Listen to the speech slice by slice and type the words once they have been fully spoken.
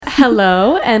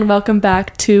Hello, and welcome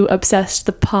back to Obsessed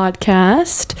the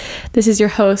Podcast. This is your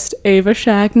host, Ava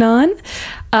Shagnon.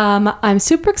 I'm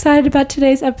super excited about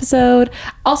today's episode.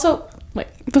 Also,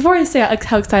 before I say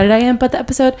how excited I am about the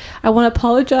episode, I want to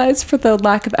apologize for the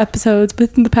lack of episodes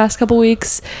within the past couple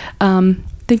weeks.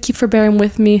 Thank you for bearing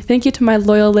with me. Thank you to my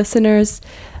loyal listeners.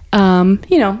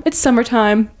 It's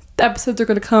summertime. The episodes are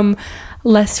going to come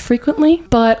less frequently,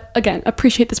 but again,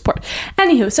 appreciate the support.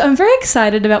 Anywho, so I'm very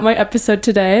excited about my episode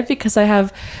today because I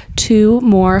have two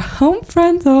more home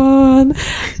friends on,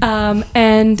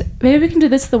 and maybe we can do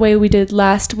this the way we did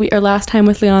last time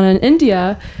with Liana in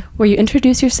India, where you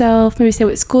introduce yourself, maybe say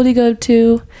what school you go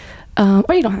to, or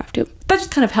you don't have to. That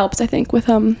just kind of helps, I think, with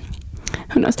who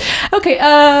knows. Okay,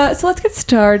 so let's get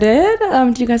started.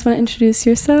 Do you guys want to introduce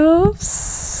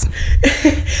yourselves?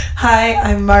 Hi,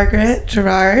 I'm Margaret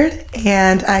Gerard,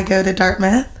 and I go to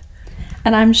Dartmouth.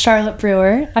 And I'm Charlotte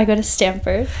Brewer. I go to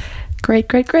Stanford. Great.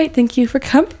 Thank you for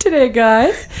coming today,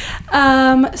 guys.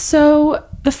 So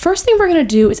the first thing we're going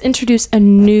to do is introduce a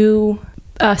new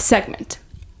segment.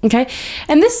 Okay,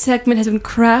 and this segment has been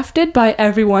crafted by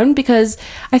everyone because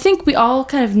I think we all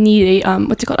kind of need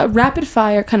a rapid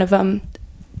fire kind of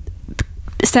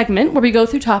segment where we go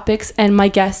through topics and my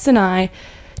guests and I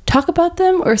talk about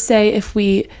them or say if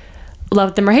we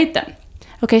love them or hate them.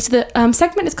 Okay, so the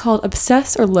segment is called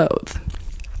Obsess or Loathe.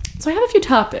 So I have a few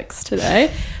topics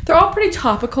today. They're all pretty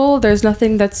topical. There's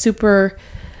nothing that's super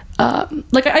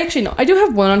I do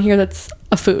have one on here that's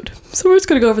a food. So we're just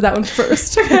going to go over that one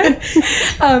first, okay?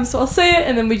 So I'll say it,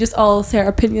 and then we just all say our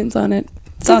opinions on it.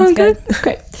 Sounds good.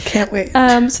 Great. Can't wait.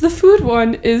 So the food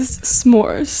one is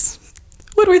s'mores.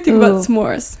 What do we think about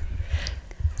s'mores?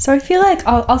 So I feel like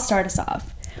I'll start us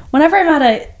off. Whenever I'm at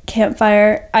a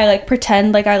campfire, I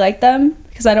pretend like I like them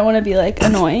because I don't want to be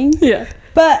annoying. Yeah.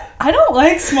 But I don't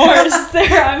like s'mores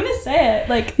there. I'm going to say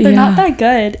it. They're not that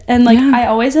good. And I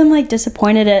always am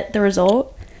disappointed at the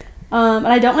result. And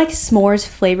I don't like s'mores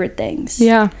flavored things.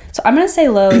 Yeah. So I'm going to say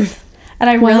loathe. And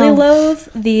I really loathe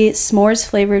the s'mores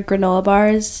flavored granola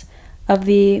bars of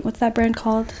what's that brand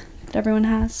called that everyone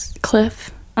has?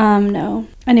 Cliff. No.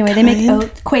 Anyway, they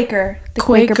make Quaker. The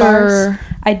Quaker bars.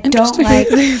 I don't like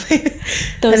those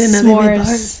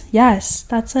s'mores. Yes,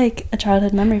 that's a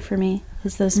childhood memory for me.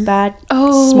 Is those bad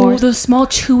s'mores. Those small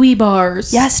chewy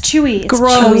bars. Yes, chewy.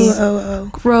 Gross.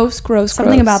 Chewy. Gross.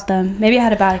 Something about them. Maybe I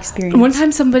had a bad experience. One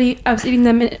time I was eating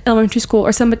them in elementary school, or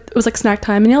it was snack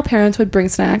time, and parents would bring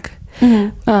snack.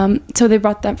 Mm-hmm. So they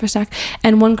brought them for snack,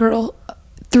 and one girl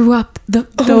threw up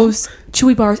those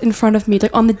chewy bars in front of me,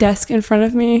 on the desk in front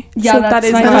of me. Yeah, so that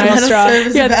is my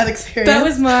bad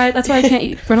experience. That's why I can't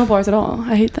eat granola bars at all.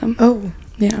 I hate them. Oh.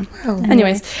 Yeah. Wow.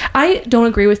 Anyways, I don't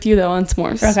agree with you though on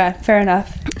s'mores. Okay, fair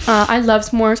enough. I love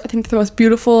s'mores. I think they're the most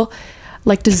beautiful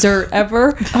dessert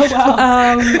ever. Oh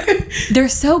wow. They're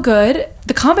so good.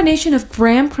 The combination of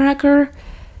graham cracker,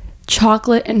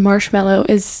 chocolate, and marshmallow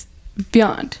is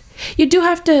beyond. You do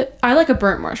have to. I like a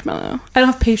burnt marshmallow. I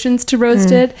don't have patience to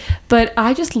roast it, but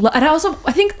I just love. And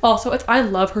I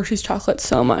love Hershey's chocolate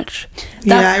so much.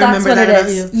 I remember what that it about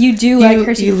is. you. You do like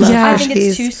Hershey's. You love I Hershey's. think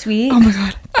it's too sweet. Oh my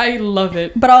god, I love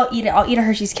it. But I'll eat it. I'll eat a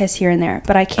Hershey's Kiss here and there.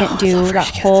 But I can't do that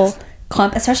whole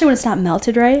clump, especially when it's not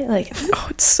melted right.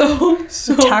 It's so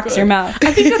attacks your mouth.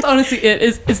 I think that's honestly it.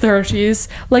 Is the Hershey's.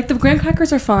 The graham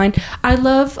crackers are fine. I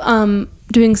love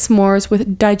doing s'mores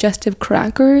with digestive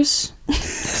crackers.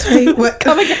 Sorry, what?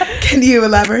 Can you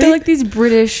elaborate? They're these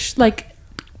British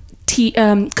tea.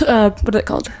 What are they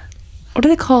called? What are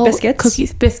they called? Biscuits.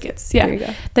 Cookies. Biscuits. Yeah. There you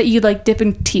go. That you dip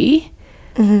in tea.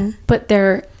 Mm-hmm. But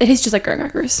it is just like graham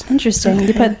crackers. Interesting. Okay.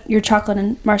 You put your chocolate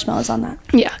and marshmallows on that.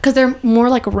 Yeah, because they're more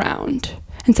round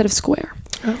instead of square.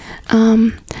 Oh.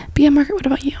 But yeah, Margaret, what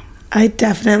about you? I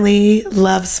definitely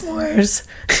love s'mores.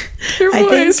 Your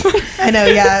voice. I know,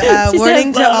 yeah.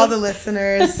 Warning to all the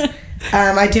listeners.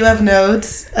 I do have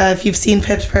nodes. If you've seen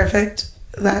Pitch Perfect,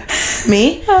 that's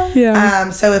me. Yeah.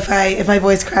 So if my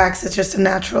voice cracks, it's just a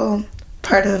natural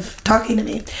part of talking to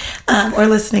me, or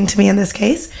listening to me in this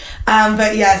case.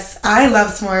 But yes, I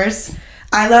love s'mores.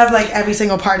 I love every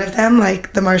single part of them,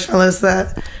 the marshmallows,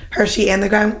 the Hershey, and the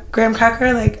graham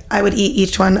cracker. I would eat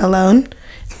each one alone.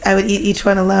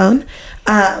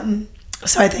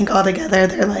 So I think altogether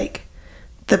they're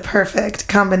the perfect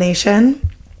combination.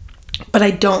 But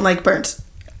I don't like burnt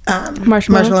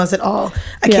marshmallows at all.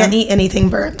 I can't eat anything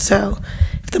burnt. So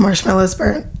if the marshmallow's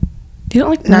burnt, you don't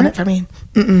like burnt? Not it for me.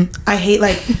 I hate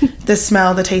the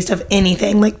smell, the taste of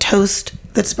anything toast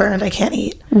that's burned. I can't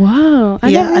eat. Wow.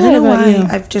 I don't know why. You.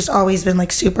 I've just always been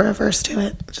super averse to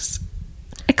it.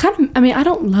 I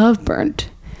don't love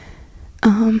burnt.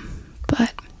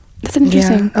 But That's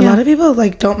interesting. A lot of people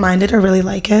like don't mind it or really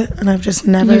like it, and I've just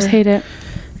never. You just hate it.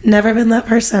 Never been that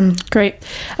person. Great.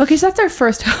 Okay, so that's our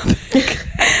first topic.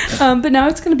 But now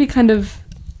it's going to be kind of.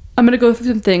 I'm going to go through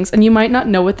some things, and you might not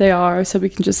know what they are, so we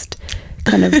can just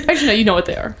kind of. Actually, no, you know what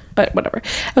they are, but whatever.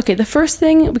 Okay, the first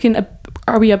thing we can.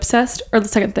 Are we obsessed? Or the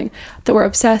second thing, that we're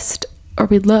obsessed or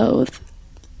we loathe.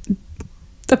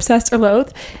 Obsessed or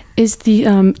loathe is the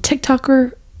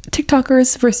TikTokers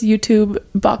versus YouTube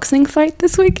boxing fight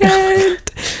this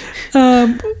weekend.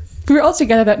 We were all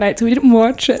together that night, so we didn't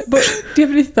watch it. But do you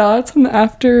have any thoughts on the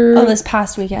after? Oh, this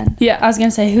past weekend. Yeah, I was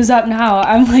gonna say who's up now.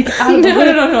 I'm like, out of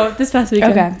no. This past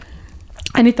weekend. Okay.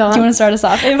 Any thoughts? Do you want to start us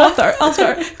off, Ava? I'll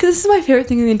start because this is my favorite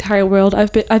thing in the entire world.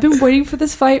 I've been waiting for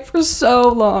this fight for so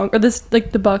long, or this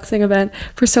like the boxing event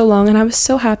for so long, and I was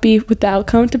so happy with the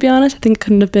outcome. To be honest, I think it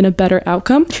couldn't have been a better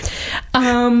outcome.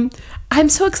 I'm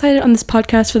so excited on this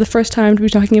podcast for the first time to be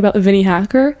talking about Vinny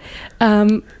Hacker.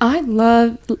 I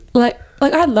love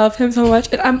him so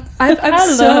much, and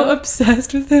I'm so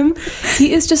obsessed with him.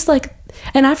 He is just like.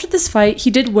 And after this fight,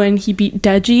 he did win. He beat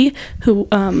Deji, who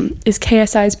is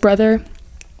KSI's brother.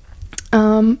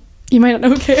 You might not know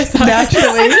who KSI is.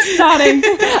 Naturally. I'm just nodding.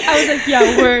 I was like,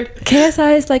 yeah, word.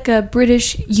 KSI is like a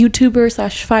British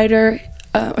YouTuber / fighter.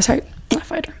 Sorry, not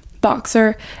fighter.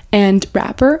 Boxer and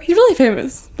rapper. He's really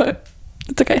famous, but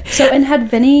it's okay. So, and had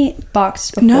Vinny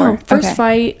boxed before? No, first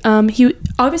fight. He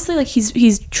obviously like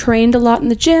he's trained a lot in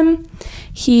the gym.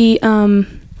 He's fit.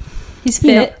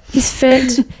 You know, he's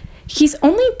fit. He's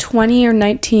only 20 or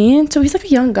 19, so he's like a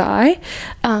young guy.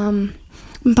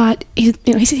 But he's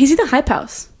in the Hype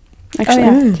House, actually.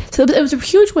 Oh, yeah. So it was a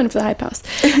huge win for the Hype House.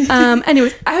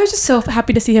 Anyways, I was just so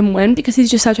happy to see him win because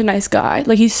he's just such a nice guy.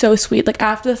 Like, he's so sweet. Like,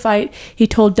 after the fight, he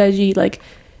told Deji,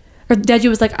 or Deji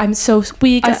was like, I'm so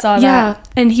weak. I saw that. Yeah.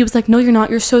 And he was like, no, you're not.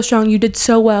 You're so strong. You did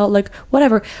so well. Like,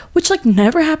 whatever. Which, like,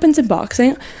 never happens in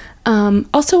boxing.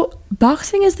 Also,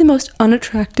 boxing is the most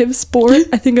unattractive sport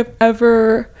I think I've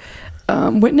ever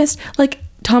witnessed. Like,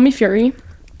 Tommy Fury,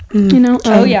 you know,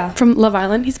 from Love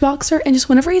Island, he's a boxer, and just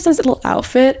whenever he's in his little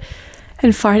outfit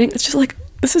and fighting, it's just like,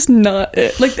 this is not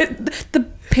it. Like, the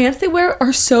pants they wear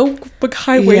are so like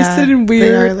high-waisted and weird.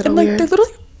 They are a little and like weird. they're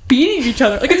literally beating each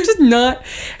other. Like,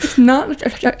 it's not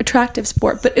an attractive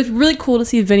sport, but it's really cool to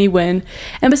see Vinny win.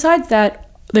 And besides that,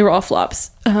 they were all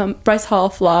flops. Bryce Hall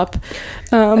flop.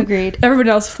 Agreed. Everyone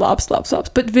else flops.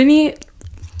 But Vinny,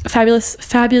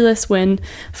 fabulous win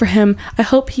for him. I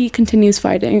hope he continues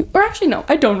fighting. Or actually, no,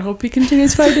 I don't hope he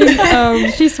continues fighting.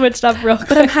 She switched up real quick.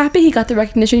 But I'm happy he got the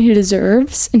recognition he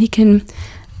deserves, and he can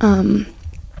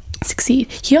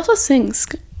succeed. He also sings.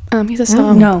 He has a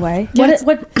song. No way. Yeah,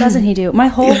 What doesn't he do? My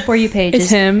whole For You page is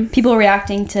him. People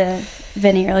reacting to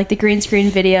Vinny, or like the green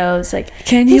screen videos. Like,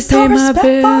 can you pay my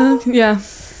bill? Yeah.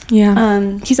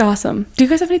 He's awesome. Do you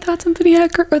guys have any thoughts on Vinny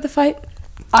Hacker or the fight?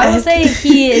 I would say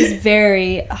he is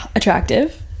very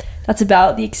attractive. That's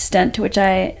about the extent to which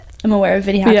I am aware of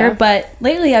Vinny Hacker. Yeah. But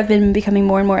lately, I've been becoming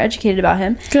more and more educated about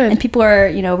him. Good. And people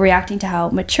are, reacting to how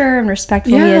mature and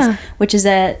respectful he is, which is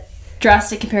a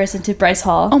drastic comparison to Bryce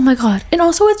Hall. Oh my god. And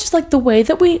also, it's just like the way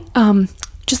that we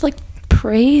just like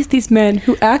praise these men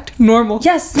who act normal.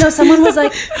 Yes. No, someone was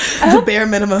like, the bare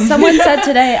minimum. Someone said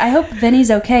today, I hope Vinny's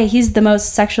okay. He's the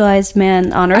most sexualized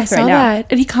man on earth right now. I saw that.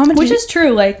 And he commented. Which is true.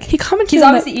 Like, he commented. He's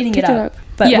obviously eating it up.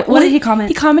 But yeah, what did he comment?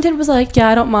 He commented was like, yeah,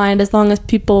 I don't mind as long as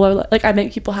people are like I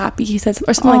make people happy. He said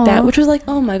or something like that, which was like,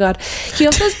 oh my god. He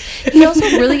also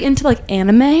really into like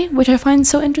anime, which I find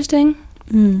so interesting.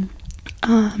 Do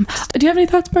you have any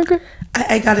thoughts, Margaret?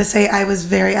 I gotta say, I was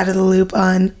very out of the loop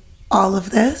on all of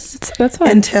this. That's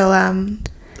fine. Until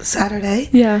Saturday.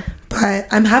 Yeah. But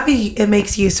I'm happy it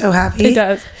makes you so happy. It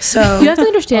does. So you have to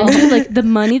understand, too, like the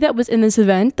money that was in this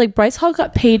event. Like Bryce Hall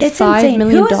got paid $5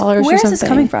 million or something. Where is this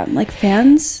coming from? Like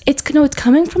fans? It's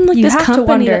coming from like this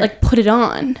company that like put it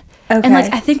on. Okay. And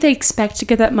like I think they expect to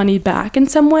get that money back in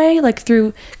some way, like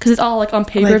through because it's all like on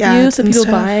pay-per-view, so people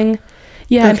buying.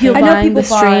 Yeah, and people buying the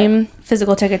stream.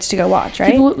 Physical tickets to go watch,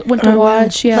 right? People went to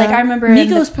watch. Yeah, like I remember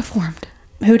Migos performed.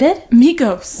 Who did?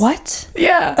 Migos. What?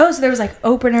 Yeah. Oh, so there was like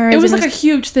openers. It was like a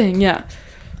huge thing, yeah.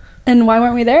 And why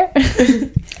weren't we there? I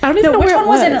don't even know which where one it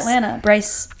was in Atlanta.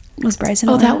 Bryce in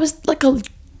Atlanta? Oh, that was like a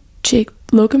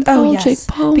Logan Paul. Oh, yes. Jake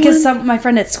Paul. Because my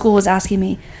friend at school was asking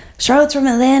me, Charlotte's from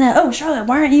Atlanta. Oh, Charlotte,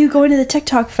 why aren't you going to the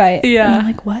TikTok fight? Yeah. And I'm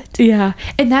like, what? Yeah.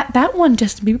 And that one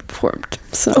Justin Bieber performed.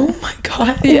 So. Oh my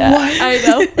god. Yeah. What? I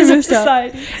know. It's a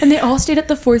society. And they all stayed at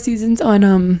the Four Seasons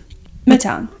on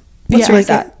Midtown. What's street is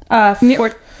that?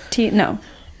 14. No.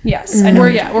 Yes. I know.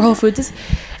 Where Whole Foods is.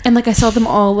 And like I saw them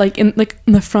all like in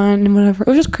the front and whatever. It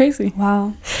was just crazy.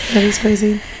 Wow. That is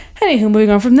crazy. Anywho, moving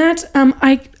on from that,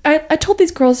 I told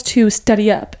these girls to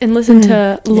study up and listen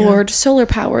to Lorde Solar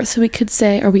Power, so we could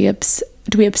say,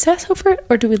 do we obsess over it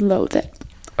or do we loathe it?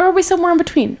 Or are we somewhere in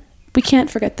between? We can't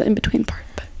forget the in-between part.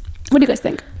 But what do you guys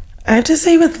think? I have to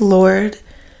say with Lorde,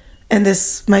 and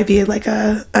this might be like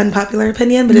a unpopular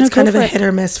opinion, but it's kind of a hit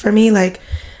or miss for me. Like,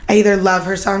 I either love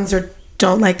her songs or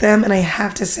don't like them, and I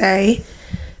have to say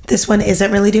this one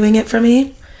isn't really doing it for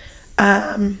me.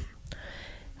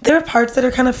 There are parts that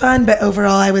are kind of fun, but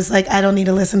overall I was like, I don't need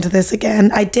to listen to this again.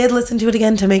 I did listen to it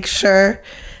again to make sure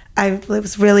I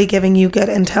was really giving you good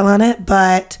intel on it,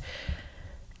 but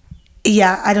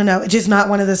yeah, I don't know. It's just not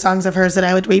one of the songs of hers that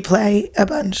I would replay a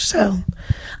bunch. So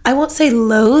I won't say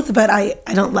loathe, but I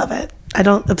don't love it. I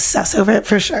don't obsess over it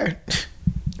for sure.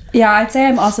 Yeah, I'd say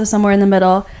I'm also somewhere in the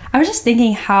middle. I was just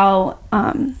thinking how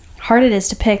hard it is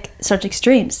to pick such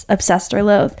extremes, obsessed or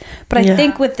loathe. But I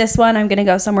think with this one, I'm going to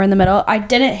go somewhere in the middle. I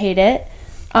didn't hate it,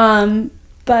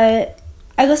 but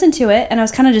I listened to it and I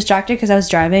was kind of distracted because I was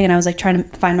driving and I was like trying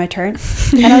to find my turn.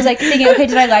 And I was like thinking, okay,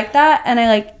 did I like that? And I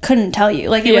like couldn't tell you.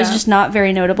 Like it was just not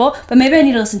very notable. But maybe I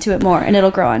need to listen to it more and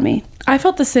it'll grow on me. I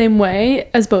felt the same way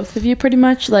as both of you pretty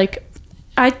much. Like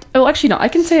I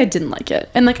can say I didn't like it.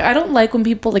 And like I don't like when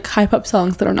people like hype up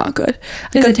songs that are not good.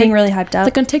 Like is it being really hyped up?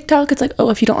 Like on TikTok, it's like, oh,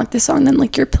 if you don't like this song, then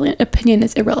like your opinion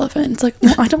is irrelevant. It's like,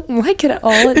 no, I don't like it at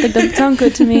all. It like, doesn't sound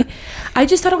good to me. I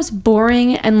just thought it was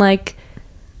boring and like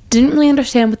didn't really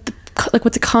understand what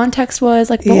the context was,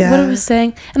 like what it was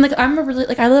saying. And like I'm a really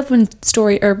like I love when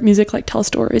story or music like tells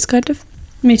stories kind of.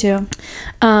 Me too.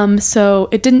 So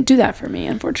it didn't do that for me,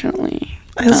 unfortunately.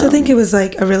 I also think it was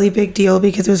like a really big deal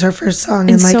because it was her first song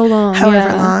in like so long,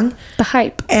 however long. The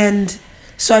hype. And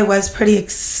so I was pretty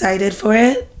excited for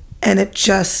it, and it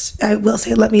just, I will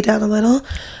say, it let me down a little.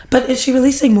 But is she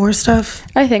releasing more stuff?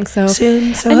 I think so.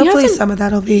 Soon? So and hopefully some of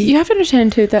that'll be. You have to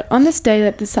understand too that on this day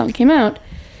that this song came out,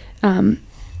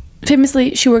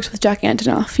 famously she works with Jack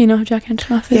Antonoff. You know who Jack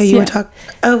Antonoff is? Yeah, you were talking.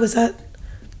 Oh, was that?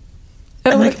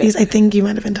 Oh, I think you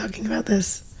might have been talking about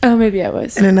this. Oh, maybe I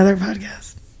was. In another podcast.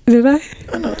 Did I? I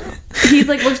don't know. He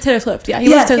like works Taylor Swift. Yeah, he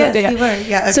works Taylor Swift. Yeah, you were.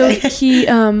 Yeah, okay. So he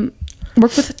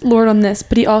worked with Lorde on this,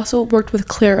 but he also worked with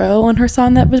Clairo on her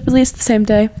song that was released the same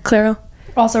day. Clairo.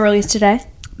 Also released today?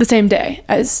 The same day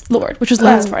as Lorde, which was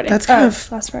last Friday. That's kind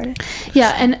of last Friday.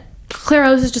 Yeah, and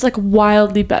Clairo's is just like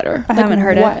wildly better. I haven't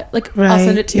heard it. Like I'll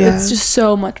send it to you. It's just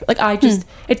so much. Like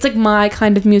it's like my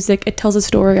kind of music. It tells a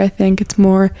story. I think it's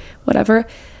more whatever.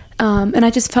 And I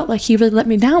just felt like he really let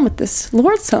me down with this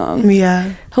Lorde song.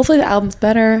 Yeah. Hopefully the album's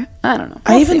better. I don't know.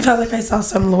 I even felt like I saw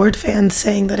some Lorde fans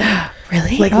saying that it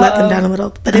really like let them down a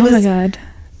little. But it was. Oh my god.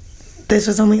 This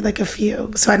was only like a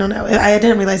few, so I don't know. I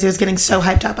didn't realize it was getting so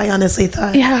hyped up. I honestly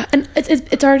thought. Yeah, and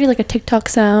it's already like a TikTok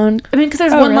sound. I mean, because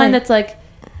there's one line that's like,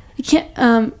 you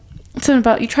can't. Something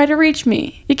about you try to reach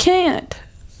me, you can't,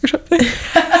 or something.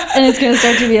 And it's gonna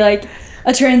start to be like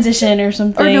a transition or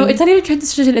something. Or no, it's not even a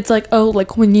transition. It's like, oh,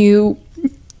 like when you,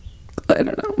 I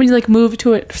don't know, when you like move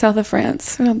to it south of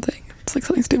France or something. It's like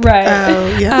something stupid. Right.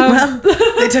 Oh, yeah. Well,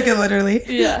 they took it literally.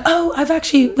 Yeah. Oh, I've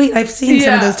seen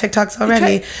some of those TikToks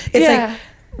already. It's like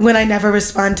when I never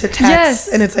respond to texts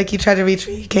and it's like you try to reach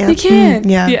me, you can't. You can't.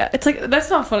 Yeah. Yeah. It's like,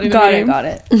 that's not funny. Got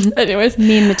it. Anyways.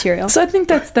 Meme material. So I think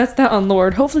that's that on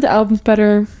Lorde. Hopefully the album's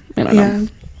better. I don't know.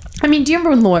 I mean, do you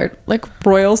remember when Lorde, like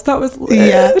Royals, that was lit.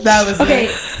 Yeah, that was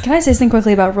okay, can I say something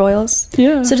quickly about Royals?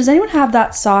 Yeah. So does anyone have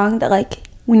that song that like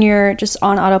when you're just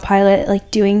on autopilot,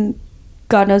 like doing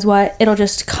God knows what, it'll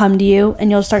just come to you and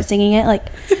you'll start singing it? Like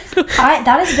that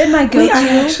has been my go-to. I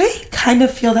actually kind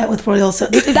of feel that with Royals.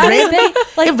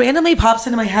 It randomly pops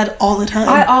into my head all the time.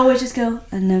 I always just go,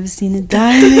 I've never seen a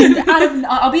diamond.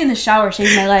 I'll be in the shower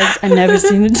shaking my legs. I've never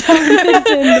seen a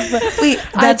diamond. Wait,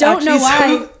 I don't know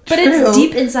why. So but it's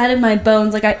deep inside of my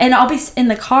bones. Like and I'll be in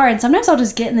the car and sometimes I'll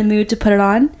just get in the mood to put it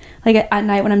on. Like at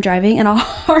night when I'm driving and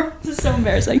this is so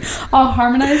embarrassing. I'll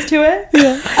harmonize to it.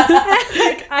 Yeah.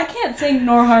 Like I can't sing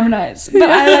nor harmonize. But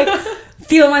I like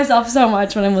feel myself so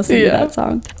much when I'm listening to that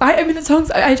song. I mean the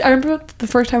songs I remember the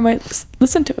first time I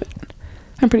listened to it.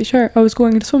 I'm pretty sure I was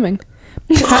going into swimming.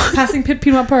 Passing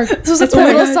Piedmont Park. This was a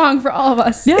total song for all of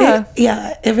us. Yeah.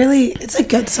 It's a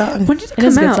good song. When did it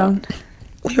come out? Song.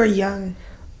 We were young.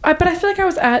 But I feel like I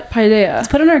was at Paideia. Let's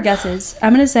put in our guesses.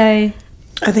 I'm gonna say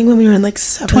I think when we were in like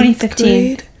 7th 2015.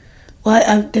 grade. Well,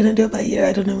 I didn't do it by year.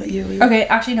 I don't know what year we were. Okay,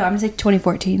 actually no, I'm gonna say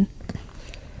 2014.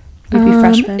 We'd be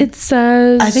freshmen. It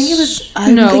says I think it was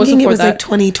thinking it was like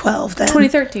 2012 then.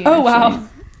 2013. Oh wow.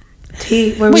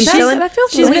 Were we still in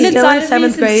she's been inside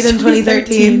 7th grade in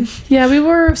 2013? Yeah, we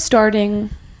were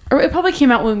starting, or it probably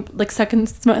came out when like second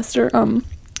semester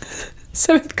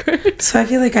 7th grade. So I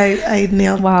feel like I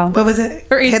nailed. Wow. What was it?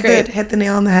 Or 8th grade. Hit the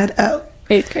nail on the head. Oh.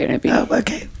 8th grade, maybe. Oh,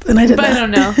 okay. Then I did but that. I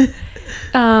don't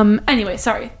know. Anyway,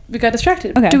 sorry. We got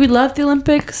distracted. Okay. Do we love the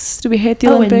Olympics? Do we hate the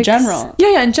Olympics? in general?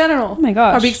 Yeah, in general. Oh my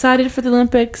gosh. Are we excited for the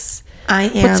Olympics? I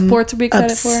am. What sports are we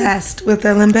excited for? Obsessed with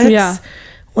the Olympics. Yeah.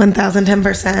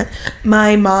 1010%.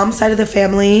 My mom's side of the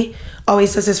family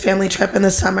always does this family trip in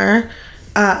the summer.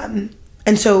 And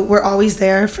so we're always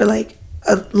there for like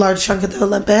a large chunk of the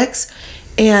Olympics.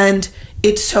 And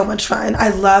it's so much fun. I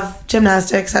love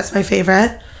gymnastics. That's my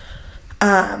favorite.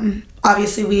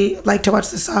 Obviously, we like to watch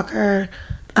the soccer.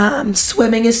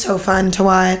 Swimming is so fun to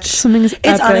watch. Swimming is It's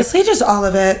epic. honestly just all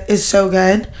of it is so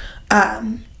good.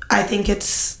 I think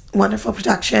it's wonderful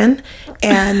production.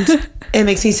 And it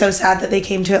makes me so sad that they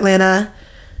came to Atlanta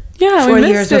 4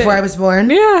 years before I was born.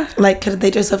 Yeah. Like, could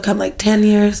they just have come like 10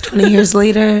 years, 20 years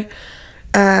later?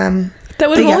 That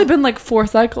would have only been like 4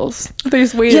 cycles. They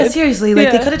just waited. Yeah, seriously. Like,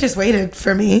 Yeah. they could have just waited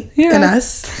for me Yeah. and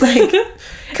us. Like, They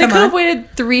come could have on.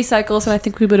 waited 3 cycles, and I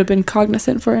think we would have been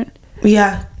cognizant for it.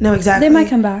 Yeah, no, exactly. They might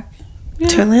come back.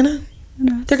 to Atlanta.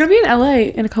 They're gonna be in LA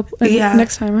in a couple.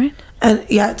 Next time, right? And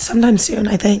yeah, sometime soon,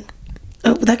 I think.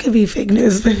 Oh, that could be fake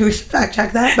news. Maybe we should fact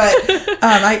check that. But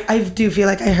I do feel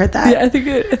like I heard that. Yeah, I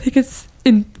think it's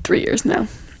in 3 years now.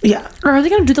 Yeah. Or are they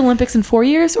gonna do the Olympics in 4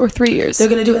 years or 3 years? They're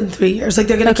going to do it in 3 years. Like,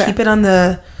 they're going to Okay. keep it on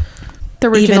the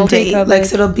original even date. date. Like,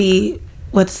 so it'll be,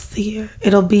 what's the year?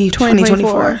 It'll be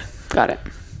 2024. Got it.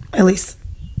 At least.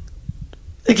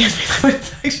 I can't be like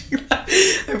fact that.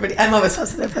 Everybody, I'm almost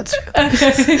positive that's true.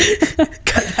 Okay.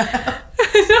 Cut that out.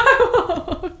 No,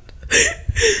 I won't.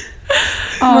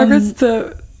 Margaret's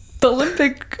the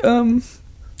Olympic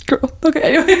girl. Okay,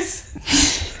 anyways.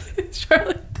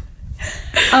 Charlotte.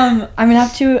 I'm gonna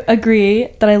have to agree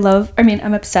that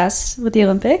I'm obsessed with the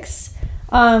Olympics.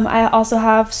 I also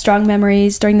have strong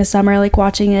memories during the summer, like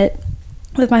watching it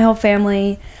with my whole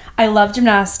family. I love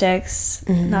gymnastics,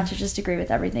 not to just agree with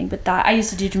everything, but that I used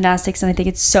to do gymnastics and I think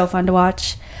it's so fun to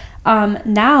watch.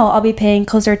 Now I'll be paying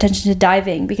closer attention to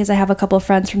diving because I have a couple of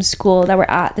friends from school that were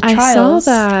at the trials. I saw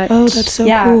that. Oh, that's so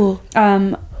cool.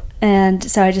 And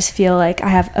so I just feel like I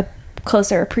have a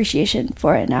closer appreciation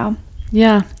for it now.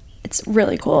 Yeah. It's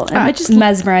really cool and I just-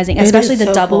 mesmerizing, It especially is the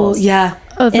so doubles. cool. Yeah.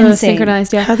 Oh, the Insane.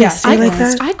 synchronized, yeah. How they Yeah, stay like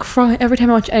that. I cry every time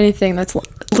I watch anything that's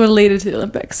related to the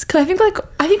Olympics. Because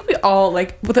I think we all,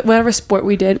 like, with whatever sport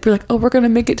we did, we're like, oh, we're going to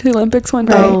make it to the Olympics one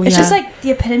day. Oh, It's yeah. just like the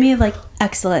epitome of like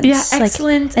excellence. Yeah, Like,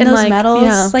 excellence and and, those like, medals.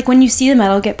 yeah. Like when you see the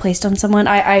medal get placed on someone,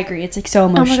 I agree. It's like so Oh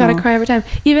emotional. my god, I cry every time.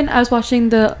 Even I was watching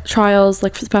the trials,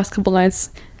 like, for the past couple nights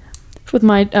with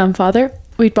my father.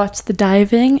 We'd watched the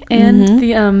diving and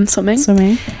the swimming.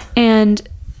 Swimming. And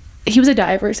he was a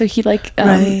diver, so he, like...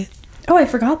 Right. Oh, I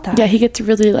forgot that. Yeah, he gets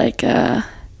really, like,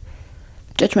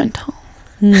 judgmental.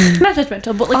 Not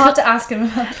judgmental, but, like... I'll have to ask him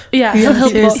about it. Yeah, Yeah, so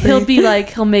seriously. he'll be like,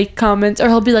 he'll make comments, or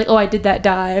he'll be like, oh, I did that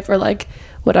dive, or like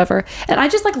whatever. And I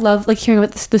just like love like hearing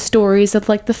about the stories of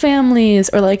like the families,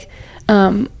 or like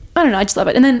I don't know, I just love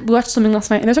it. And then we watched swimming last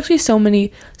night, and there's actually so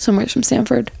many swimmers from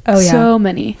Stanford. Oh, yeah. So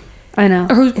many. I know.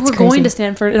 Or who It's are going crazy. to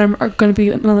Stanford and are going to be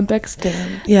in the Olympics.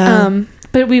 Damn. Yeah.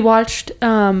 But we watched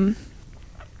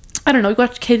I don't know, we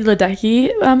watched Katie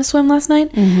Ledecky swim last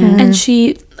night, and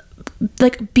she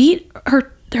like beat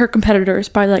her competitors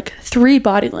by like 3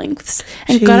 body lengths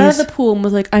and got out of Jeez. the pool and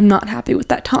was like, I'm not happy with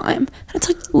that time. And it's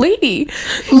like, lady,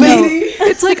 Lady. no.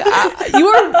 It's like you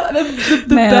are the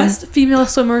Man. best female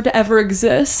swimmer to ever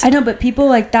exist. I know, but people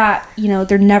like that,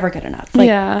 they're never good enough. Like,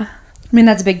 yeah. I mean,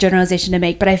 that's a big generalization to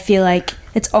make, but I feel like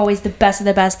it's always the best of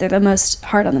the best. They're the most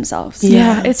hard on themselves.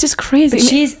 Yeah, it's just crazy. But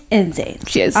she's insane.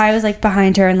 She is. I was like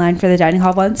behind her in line for the dining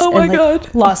hall once. Oh my and, like,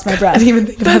 God. Lost my breath. I didn't even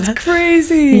think about That's that.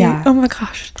 crazy. Yeah. Oh my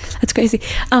gosh. That's crazy.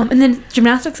 And then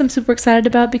gymnastics I'm super excited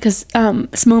about because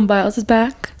Simone Biles is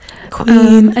back.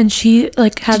 Queen. And she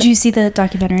like had Did you see the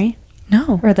documentary?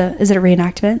 No. Or is it a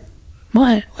reenactment?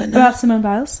 What? What now? About Simone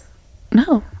Biles?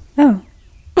 No. Oh.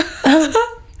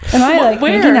 Am I like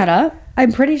Where? making that up?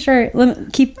 I'm pretty sure. Let me,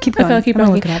 keep going. Okay, I'll keep I'm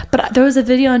gonna asking. look it up. But there was a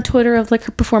video on Twitter of like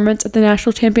her performance at the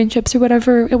national championships or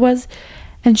whatever it was,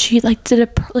 and she like did a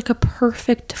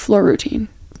perfect floor routine.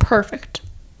 Perfect.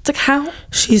 It's like how?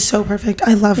 She's so perfect.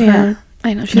 I love Yeah. her.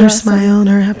 I know. She's Her awesome. smile and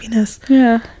her happiness.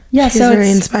 Yeah. Yeah, She's so very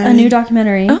it's inspiring. a new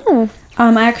documentary. Oh.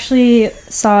 I actually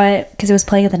saw it because it was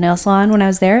playing at the nail salon when I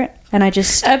was there, and I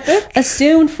just Epic.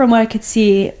 assumed from what I could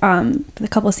see, the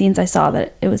couple of scenes I saw,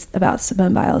 that it was about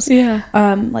Simone Biles. Yeah.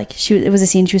 It was a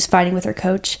scene she was fighting with her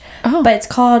coach. Oh. But it's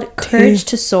called Courage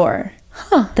to Soar.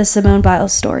 Huh. The Simone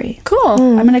Biles story.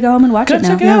 Cool. I'm gonna go home and watch Go it now.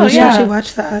 check it Yeah, out. we should yeah. actually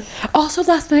watch that. Also,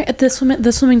 last night at the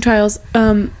swimming trials,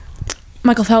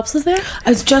 Michael Phelps was there. I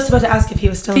was just about to ask if he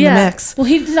was still in the mix. Well,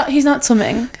 he's not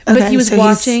swimming, but he was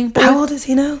watching. How old is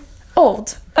he now?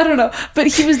 Old. I don't know, but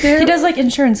he was there. He does like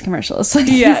insurance commercials. Like,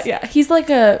 yeah. He's like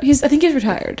I think he's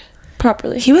retired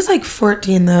properly. He was like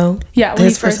 14 though. Yeah,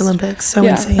 his first Olympics. So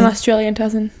insane. An Australian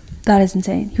dozen. That is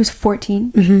insane. He was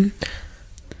 14. Mm-hmm.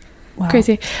 Wow.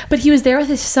 Crazy. But he was there with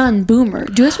his son, Boomer.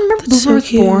 Do you guys remember That's Boomer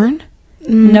so was born?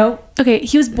 Nope. Okay,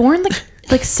 he was born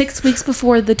like 6 weeks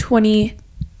before the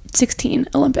 2016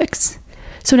 Olympics.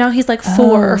 So now he's like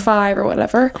 4 or 5 or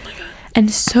whatever. Oh my god. And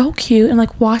so cute and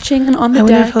like watching and on the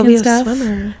deck and stuff.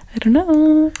 Swimmer. I don't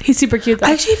know. He's super cute though.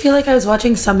 I actually feel like I was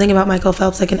watching something about Michael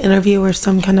Phelps, like an interview or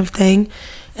some kind of thing,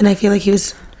 and I feel like he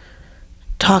was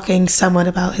talking somewhat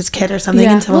about his kid or something,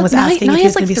 and someone was asking if he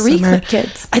was going to be a swimmer.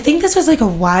 Kids. I think this was like a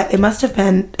while. It must have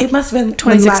been when the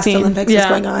last Olympics was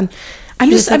going on. I'm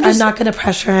not going to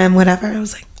pressure him. Whatever. I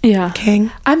was like,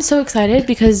 king. I'm so excited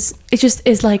because it just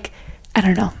is like, I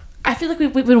don't know. I feel like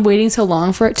we've been waiting so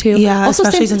long for it too. Yeah, also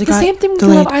especially since the same thing with the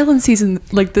Love Island season,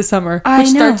 like this summer, which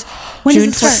starts when does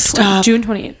it start? June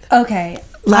 28th. Okay.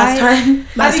 Last time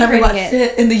we watched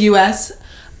it in the U.S.,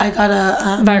 I got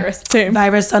a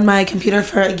virus on my computer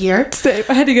for a year. Same.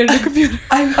 I had to get a new computer.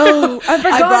 I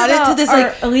brought it to this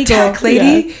like illegal tech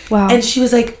lady, and she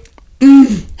was like,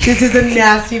 this is a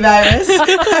nasty virus.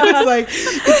 I was like,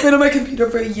 it's been on my computer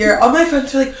for a year. All my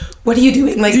friends were like, what are you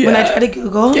doing? Like when I try to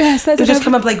Google, it just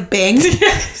come up like Bing.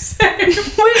 Yes.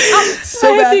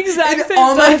 So bad. And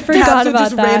all my tabs would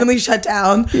just randomly shut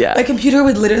down. Yeah. My computer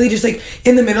would literally just like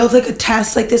in the middle of like a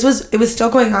test, like it was still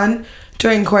going on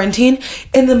during quarantine.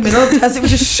 In the middle of the test, it would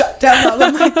just shut down all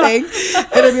of my things.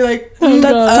 And I'd be like,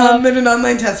 I'm in an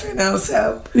online test right now,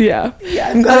 so yeah,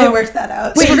 I'm glad I worked that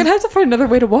out. So we're gonna have to find another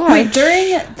way to watch. Wait,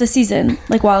 during the season,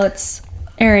 like while it's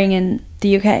airing in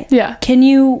the UK, can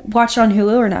you watch it on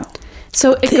Hulu or no?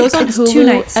 So it goes on Hulu 2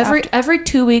 nights every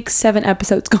 2 weeks. 7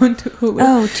 episodes go into Hulu.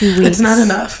 Oh, 2 weeks. It's not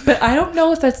enough. But I don't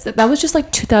know if that was just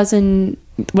like 2000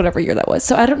 whatever year that was.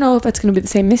 So I don't know if that's going to be the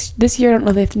same this year. I don't know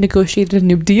if they've negotiated a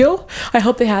new deal. I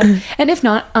hope they have. And if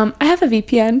not, I have a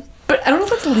VPN. But I don't know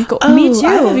if it's illegal. Oh, me too.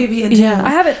 I have a VPN too. Yeah. I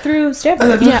have it through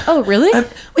Stanford. Yeah. Oh, really?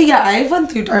 I have one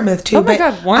through Dartmouth too. Oh my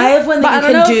god, one? I have one that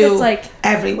you can do like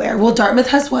everywhere. Well, Dartmouth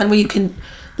has one where you can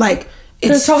like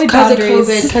it's probably because of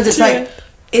COVID because it's like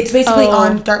it's basically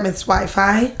on Dartmouth's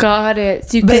Wi-Fi. Got it.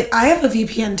 So but I have a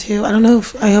VPN too. I don't know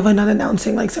if I hope I'm not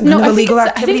announcing like some kind of illegal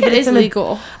activity. I think it is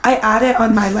legal. I add it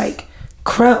on my like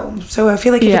Chrome, so I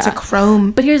feel like if it's a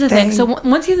Chrome but here's the thing, so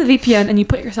once you have the VPN and you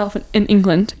put yourself in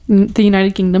England, in the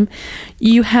United Kingdom,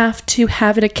 you have to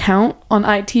have an account on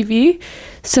ITV.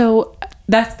 So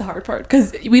that's the hard part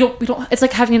because we don't it's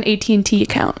like having an AT&T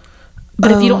account,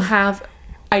 but if you don't have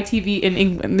ITV in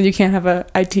England, then you can't have a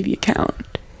ITV account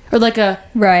or like a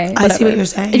right. I see what you're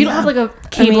saying. If you don't have like a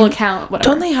cable account, whatever.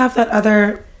 Don't they have that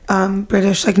other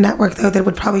British like network though that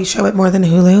would probably show it more than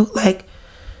Hulu, like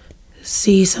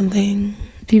see something?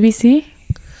 BBC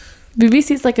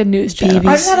is like a news channel.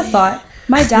 I just had a thought.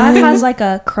 My dad has like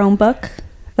a Chromebook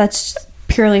that's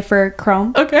purely for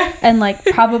Chrome. Okay. And like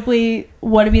probably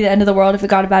would be the end of the world if it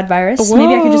got a bad virus. Whoa.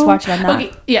 Maybe I could just watch it on that.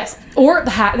 Okay, yes. Or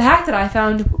the hack that I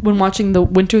found when watching the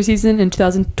winter season in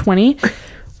 2020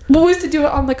 was to do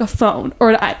it on like a phone or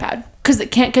an iPad because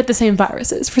it can't get the same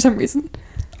viruses for some reason.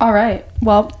 All right.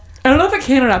 Well, I don't know if it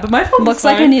can or not, but my phone looks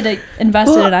like I need to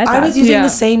invest in an iPad. I was using the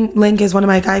same link as one of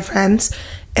my guy friends,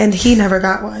 and he never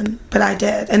got one, but I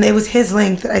did, and it was his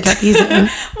link that I kept using. Well,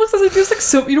 it just like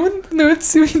so, you know when they would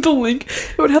send me the link,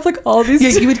 it would have like all these.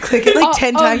 Yeah, you would click it like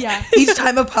 10 times. Yeah. Each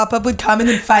time a pop up would come, and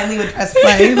then finally would press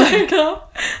play. I know,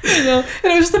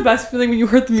 and it was just the best feeling when you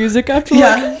heard the music after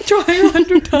like trying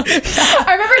 100 times.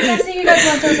 I remember texting you guys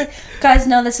once. I was like, guys,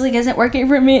 no, this link isn't working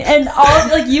for me, and all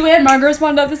like you and Margaret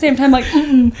responded at the same time, like,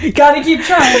 gotta keep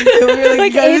trying.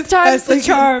 Like 8 times the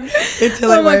charm.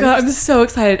 Until oh my god, I'm so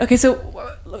excited. Okay, so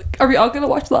are we all gonna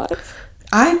watch live?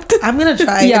 I'm gonna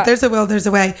try. If there's a will, there's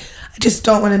a way. I just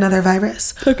don't want another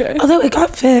virus. Okay. Although it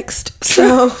got fixed,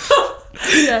 so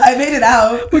I made it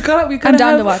out. We gotta. I'm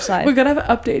down to watch live. We gotta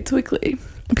have updates weekly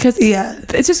because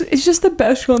it's just the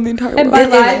best show in the entire world. And by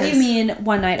live, you mean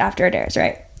one night after it airs,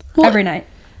 right? Well, every night.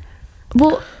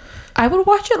 Well, I would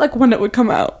watch it like when it would come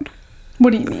out.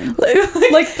 What do you mean?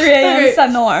 Like 3 a.m. set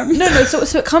an alarm? No.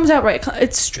 So it comes out right.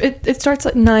 It starts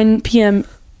at 9 p.m.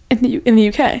 in the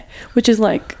UK, which is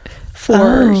like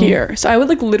 4 here. So I would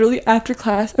like literally after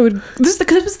class, I would because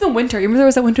it was the winter. You remember there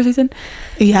was that winter season?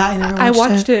 Yeah, I never watched I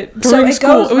watched it during so it school.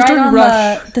 Goes it was right during on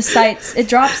rush. The sites. It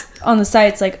drops on the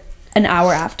sites like an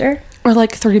hour after. Or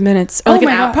like 30 minutes. Or like an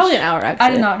hour. Probably an hour actually.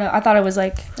 I did not know. I thought it was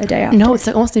like a day after. No, it's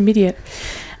like almost immediate.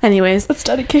 Anyways, That's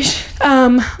dedication.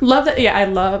 love that. Yeah, I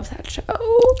love that show.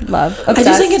 Love. I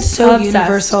just think it's so Obsessed.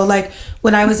 universal. Like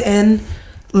when I was in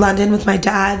London with my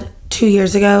dad 2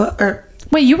 years ago, or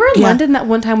Wait, you were in London that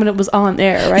one time when it was on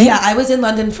air, right? yeah, I was in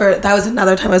London that was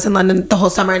another time I was in London the whole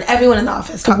summer, and everyone in the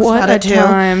office talks about it too.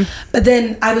 Time. But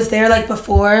then I was there like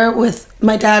before with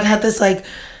my dad had this like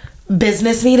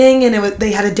business meeting, and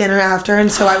they had a dinner after,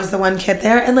 and so I was the one kid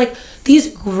there, and like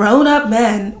these grown-up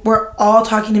men were all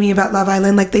talking to me about Love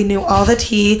Island, like they knew all the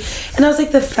tea, and I was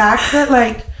like, the fact that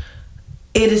like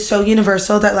it is so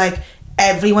universal that like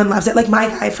everyone loves it. Like my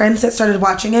guy friends that started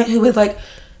watching it, who would like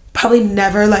probably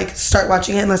never like start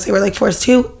watching it unless they were like forced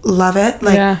to, love it.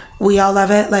 Like we all love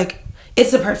it. Like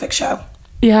it's the perfect show.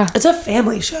 Yeah, it's a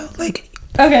family show. Like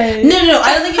okay, no,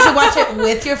 I don't think you should watch it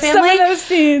with your family. Some of those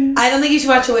scenes. I don't think you should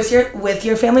watch it with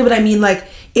your family, but I mean like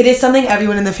it is something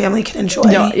everyone in the family can enjoy.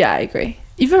 No, yeah, I agree.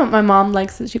 Even my mom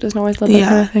likes it. She doesn't always love that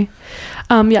kind of thing.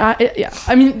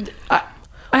 I mean,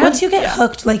 once you get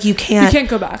hooked, like you can't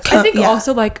go back. I think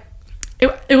also like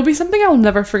it will be something I'll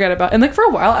never forget about. And like for a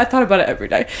while I thought about it every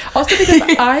day. Also because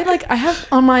I have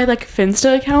on my like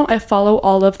Finsta account, I follow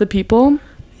all of the people.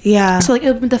 Yeah. So like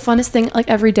it would be the funnest thing like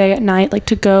every day at night, like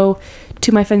to go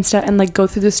to my Finsta and like go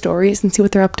through the stories and see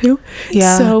what they're up to.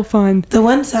 Yeah. So fun. The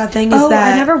one sad thing is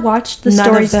that I never watched the none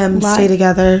stories of them live. stay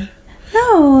together.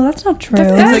 No, that's not true.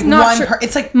 It's like not true.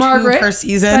 It's like Margaret, 2 per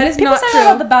season. That is People not say true.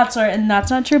 that about The Bachelor, and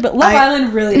that's not true. But Love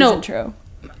Island really isn't true.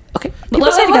 Okay, but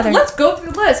let's go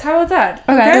through the list. How about that?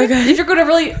 Okay. If you're going to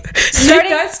really make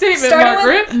that statement,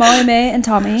 Margaret. With Molly May and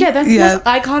Tommy. Yeah, that's the most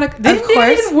iconic. They didn't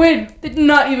even win. They did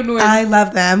not even win. I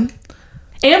love them.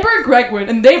 Amber and Greg win,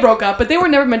 and they broke up, but they were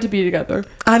never meant to be together.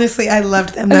 Honestly, I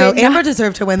loved them though. Amber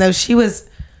deserved to win though. She was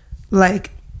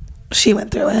like, she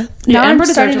went through it. Now I'm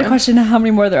starting to question how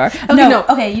many more there are.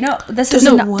 Okay, you know this is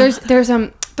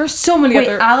there's so many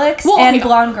other. Alex and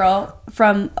blonde girl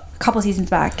from a couple seasons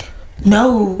back.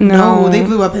 No, they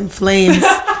blew up in flames.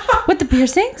 With the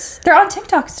piercings? They're on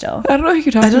TikTok still. I don't know who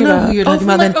you're talking about. I don't know who you're talking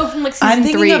about. From like season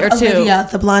 3 or 2. Olivia,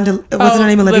 the blonde. Wasn't her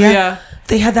name Olivia?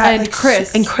 They had that and like,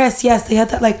 Chris. And Chris, yes, they had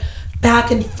that like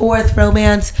back and forth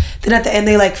romance. Then at the end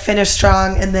they like finished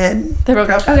strong, and then they broke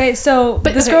up. Okay, so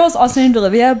this girl is also named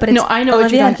Olivia, but it's I know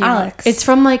Olivia what you're and Alex. It's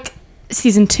from like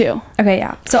season 2. Okay,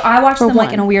 yeah. So I watched them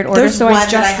like in a weird order. There's so one I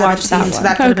just watched that one. So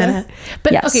that could have been it.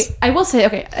 But okay, I will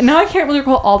say, now I can't really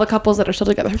recall all the couples that are still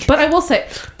together, but I will say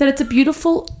that it's a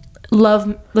beautiful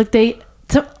love. Like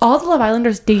all the Love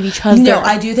Islanders date each other. No,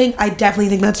 I definitely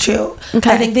think that's true.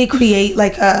 Okay. I think they create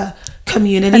like a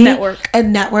community, a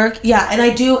network. Yeah, and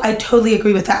I totally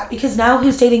agree with that, because now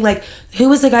who's dating, like, who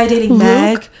was the guy dating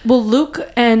Meg? Well, Luke,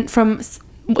 and from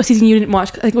what season you didn't watch,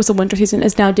 I think it was the winter season,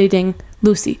 is now dating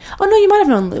Lucy. Oh no, you might have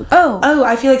known Luke. Oh,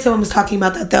 I feel like someone was talking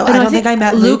about that though. I don't think I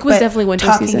met Luke, was definitely winter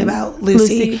talking season about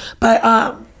Lucy. But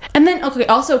and then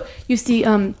also you see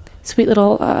sweet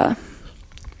little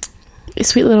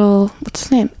what's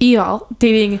his name, Eyal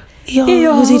dating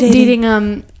who's he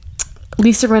dating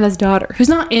Lisa Rinna's daughter, who's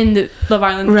not in the Love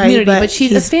Island community, but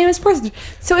she's a famous person.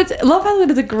 So Love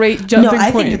Island is a great jumping point.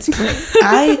 I think it's great.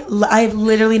 I have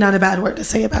literally not a bad word to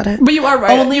say about it. But you are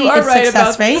right. Only you are right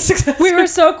success about rate. We were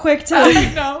so quick to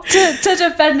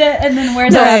defend it, and then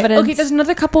where's our evidence? Okay, there's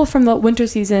another couple from the winter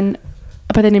season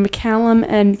by the name of Callum,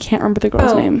 and can't remember the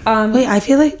girl's name. Wait, I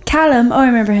feel like Callum. Oh, I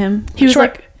remember him. He was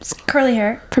like curly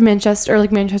hair from Manchester,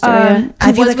 area.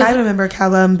 I feel like I remember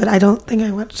Callum, but I don't think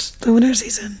I watched the winter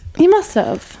season. You must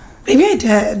have. Maybe I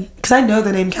did, because I know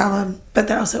the name Callum, but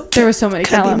there were so many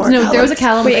Callums. No, there was a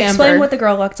Callum. Wait, with Amber. explain what the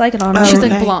girl looked like, and she's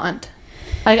like blonde.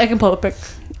 I can pull up a pic.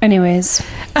 Anyways,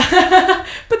 but and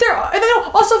then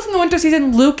also from the winter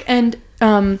season, Luke and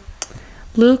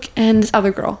this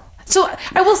other girl. So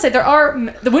I will say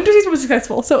the winter season was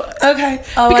successful. So okay,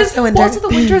 because also the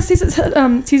winter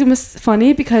season was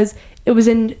funny because it was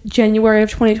in January of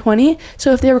 2020.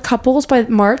 So if they were couples by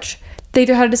March, they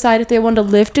either had to decide if they wanted to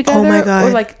live together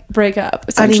or like break up.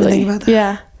 Essentially, I didn't even think about that.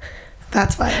 Yeah,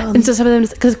 that's wild. And so some of them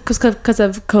because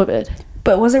of COVID.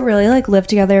 But was it really like live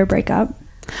together or break up?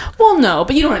 Well, no,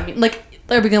 but you know what I mean. Like,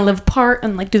 are we gonna live apart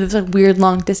and like do this like weird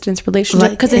long distance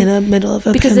relationship? Like in the middle of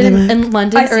a because pandemic. in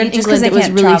London or in England it was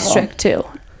really strict too.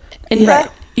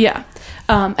 Yeah.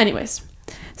 Anyways,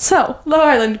 so Love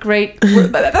Island, great.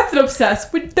 That's an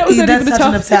obsessed. That was that's such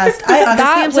an obsessed. I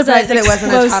honestly am surprised that it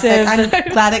wasn't a topic.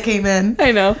 I'm glad it came in.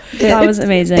 I know that was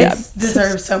amazing. It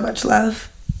deserves so much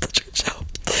love. Such a good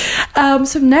show.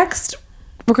 So next,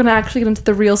 we're going to actually get into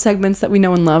the real segments that we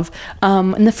know and love.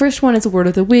 And the first one is Word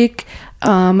of the Week.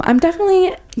 I'm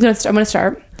definitely going to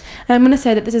start. And I'm going to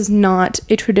say that this is not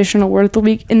a traditional Word of the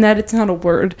Week in that it's not a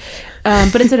word.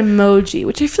 But it's an emoji,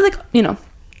 which I feel like,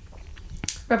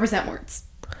 represent words.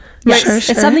 Yes, sure.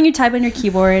 It's something you type on your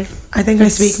keyboard. I think I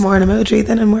speak more in emoji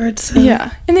than in words. So.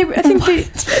 Yeah, and I think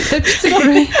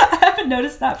I haven't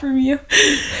noticed that from you.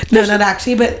 No, not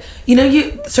actually, but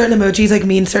certain emojis like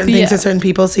mean certain things to certain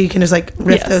people, so you can just like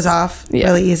riff those off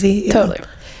really easy. Yeah. Totally.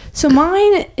 So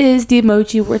mine is the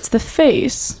emoji where it's the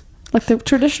face, like the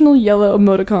traditional yellow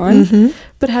emoticon,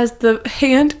 but has the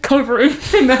hand covering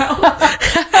the mouth.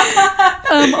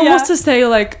 Almost to say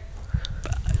like,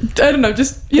 I don't know,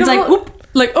 just it's like oop.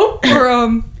 Like, oh,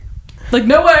 or, like,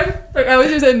 no way. Like, I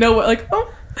always just say no way. Like,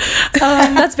 oh.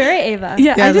 That's very Ava.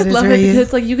 Yeah, I just love it because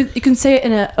it's like, you can say it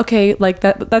in a, okay, like,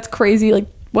 that's crazy, like,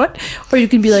 what? Or you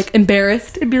can be, like,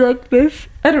 embarrassed and be like this.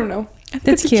 I don't know. I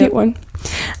think it's a cute one.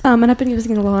 And I've been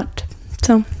using it a lot.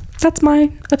 So, that's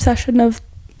my obsession of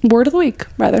word of the week,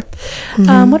 rather.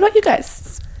 What about you guys?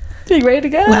 Are you ready to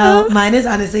go? Well, mine is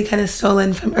honestly kind of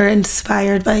stolen from or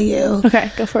inspired by you.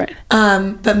 Okay, go for it.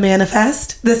 But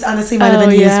manifest. This honestly might have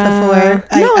been used before.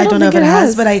 I don't know if it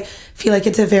has, but I feel like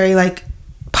it's a very like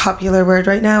popular word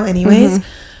right now anyways.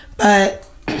 But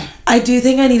I do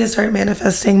think I need to start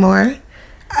manifesting more.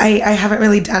 I haven't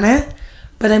really done it,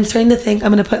 but I'm starting to think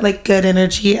I'm going to put like good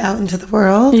energy out into the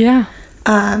world. Yeah.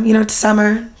 It's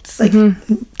summer. It's like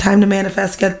time to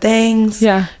manifest good things.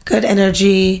 Yeah. Good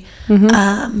energy.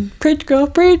 Preach, girl,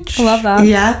 preach. I love that.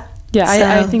 Yeah. Yeah, so,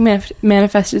 I think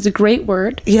manifest is a great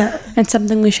word. Yeah. And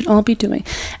something we should all be doing.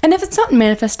 And if it's not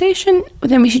manifestation,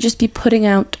 then we should just be putting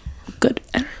out good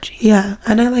energy. Yeah,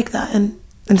 and I like that. And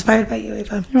inspired by you,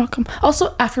 Ava. You're welcome.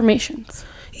 Also, affirmations.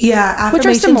 Yeah, affirmations. Which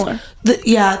are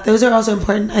similar. Those are also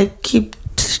important. I keep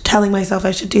telling myself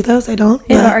I should do those. I don't.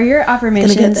 Ava, are your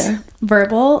affirmations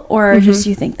verbal or just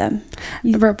you think them?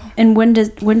 Verbal. And when do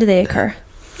they occur?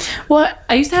 Well,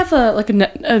 I used to have a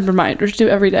reminder to do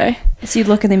every day. So you'd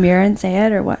look in the mirror and say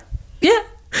it, or what? Yeah.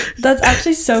 That's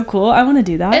actually so cool. I want to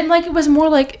do that. And like it was more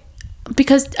like,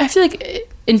 because I feel like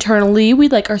internally we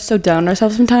like are so down on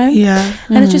ourselves sometimes. Yeah.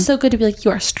 And it's just so good to be like,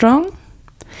 you are strong,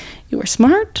 you are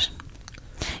smart,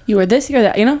 you are this, you are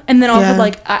that, And then also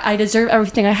like I deserve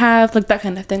everything I have, like that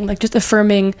kind of thing. Like just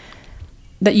affirming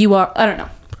that you are. I don't know.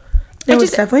 It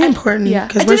was definitely important. Yeah.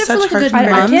 Because we're such hard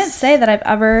I can't say that I've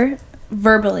ever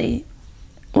verbally.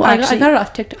 Well, I got it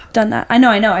off TikTok. Done that. I know.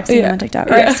 I've seen it on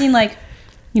TikTok. Or I've seen like,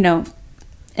 in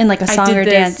like a song or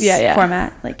dance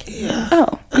format. Like,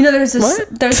 oh, there's a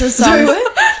song.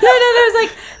 No,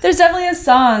 there's definitely a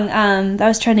song that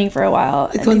was trending for a while.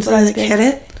 It's ones that like hit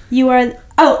it. You are.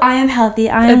 Oh, I am healthy.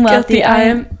 I am wealthy. I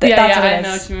am. That's what it is. I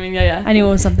know what you mean. Yeah. I knew it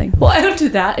was something. Well, I don't do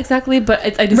that exactly, but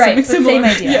I do something similar. Same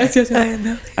idea. Yes. I am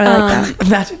healthy. I like that.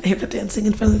 Imagine Ava dancing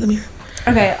in front of the mirror.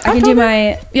 Okay, I can do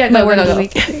my word of the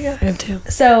week. Yeah, I have too.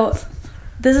 So,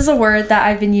 this is a word that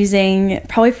I've been using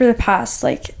probably for the past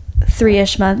like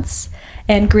 3-ish months.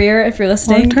 And Greer, if you're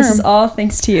listening, this is all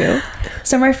thanks to you.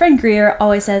 So my friend Greer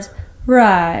always says,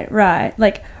 right,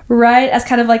 like right as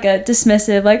kind of like a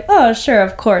dismissive, like, oh, sure,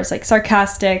 of course, like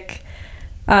sarcastic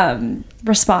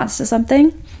response to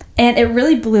something. And it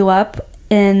really blew up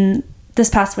in this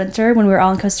past winter when we were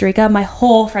all in Costa Rica. My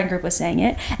whole friend group was saying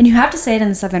it. And you have to say it in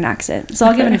the Southern accent. So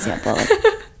I'll give an example.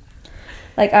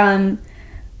 Like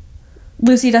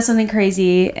Lucy does something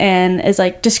crazy and is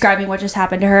like describing what just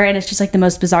happened to her, and it's just like the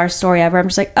most bizarre story ever. I'm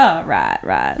just like, oh, right.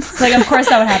 Like, of course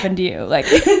that would happen to you.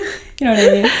 Like, you know what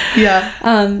I mean?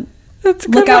 Yeah.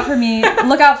 Look out for me.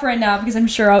 Look out for it now, because I'm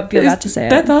sure I'll be about to say it.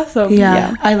 That's awesome.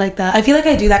 Yeah, I like that. I feel like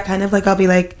I do that kind of like, I'll be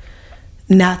like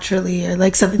naturally or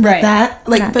like something like that,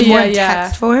 like but more in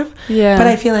text form. Yeah. But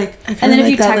I feel like I and then if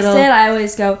you text it, I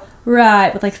always go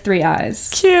right with like 3 eyes.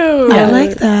 Cute. I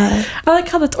like that. I like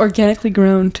how that's organically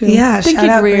grown too. Yeah. Thank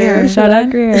you, Greer. Shout out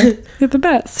Greer. You're the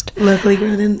best. Locally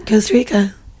grown in Costa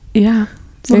Rica. Yeah.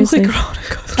 Seriously. Locally grown in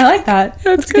Costa Rica. I like that.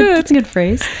 Yeah, that's good. That's a good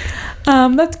phrase.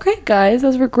 That's great, guys.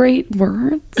 Those were great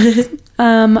words.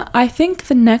 I think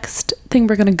the next thing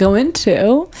we're going to go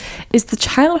into is the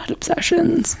childhood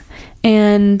obsessions.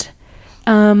 And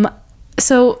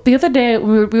so the other day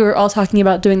we were all talking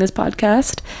about doing this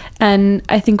podcast, and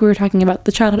I think we were talking about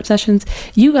the childhood obsessions.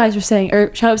 You guys were saying, or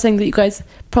Chad was saying that you guys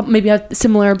probably maybe have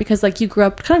similar because like you grew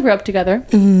up together.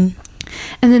 Mm-hmm.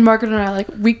 And then Margaret and I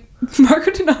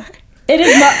It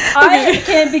is I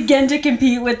can't begin to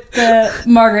compete with the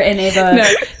Margaret and Ava. No.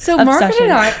 So obsession. Margaret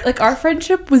and I, like, our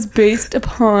friendship was based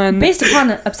upon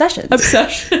obsessions.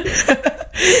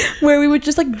 Where we would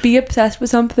just like be obsessed with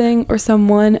something or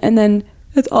someone, and then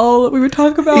that's all we would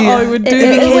talk about. All we would do.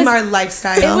 It became our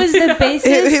lifestyle. It was the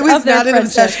basis. It was of their not an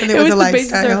obsession. It was a lifestyle. The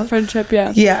basis of their friendship.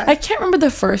 Yeah. Yeah. I can't remember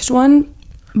the first one,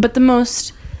 but the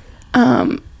most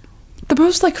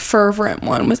like fervent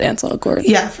one was Ansel Elgort.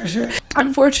 Yeah, for sure.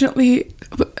 Unfortunately,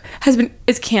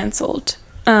 is canceled.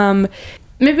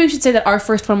 Maybe we should say that our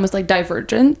first one was like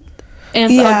Divergent.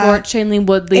 Ansel Elgort, Shailene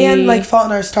Woodley. And like Fault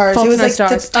in Our Stars. It was like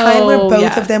the time where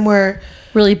both of them were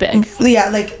really big. Yeah,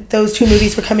 like those two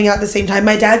movies were coming out at the same time.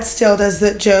 My dad still does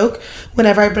the joke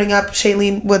whenever I bring up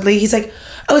Shailene Woodley. He's like,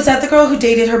 "Oh, is that the girl who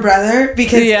dated her brother?"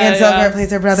 Because Ansel Elgort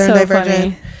plays her brother in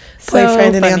Divergent.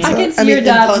 Boyfriend and Ansel. I can see your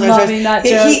dad loving that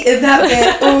joke.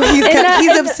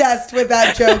 He's obsessed with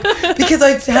that joke because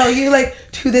I tell you, like,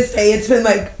 to this day, it's been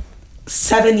like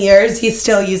 7 years. He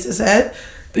still uses it.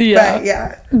 Yeah. But,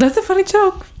 yeah. That's a funny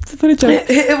joke. It's a funny joke.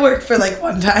 It worked for like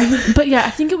one time. But yeah, I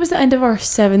think it was the end of our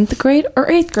 7th grade or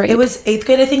 8th grade. It was 8th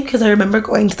grade, I think, because I remember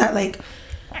going to that, like,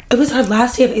 it was our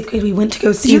last day of 8th grade. We went to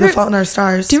go see The Fault in Our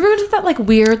Stars. Do you remember that like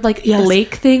weird like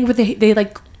lake thing where they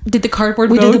like did the cardboard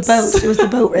boats? We did the boats. It was the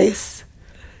boat race.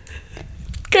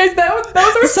 Guys, that was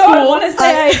our so school. I want to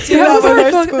say I do.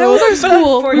 That was our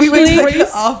school. We went to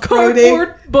like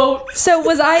off-roading boat. So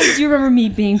was I? Do you remember me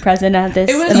being present at this?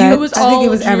 It was. event? It was all. I think it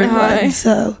was everyone.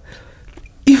 So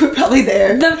you were probably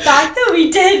there. The fact that we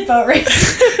did boat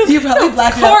race. You probably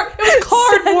blacked out. It was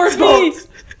cardboard boats.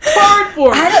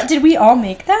 Cardboard. Did we all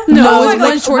make them? No, it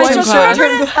was like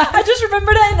I just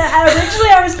remembered it, and originally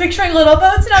I was picturing little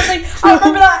boats, and I was like, I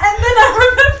remember that, and then I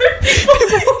remembered people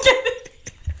getting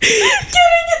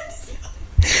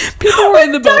People were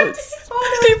in the boats.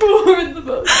 People were in the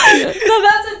boats. Yeah. No,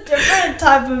 that's a different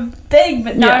type of thing,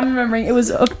 but now I'm remembering it was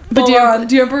a But do you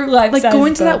remember like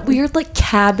going to that weird like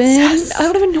cabin? Yes. I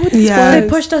don't even know what this was. They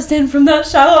pushed us in from that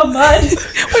shallow mud.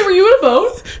 Wait, were you in a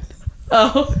boat?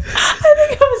 Oh. I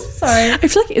think I was sorry. I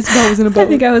feel like Isabel was in a boat. I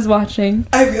think I was watching.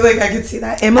 I feel like I could see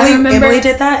that. Emily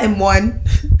did that and won.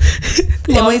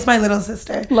 Emily's my little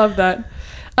sister. Love that.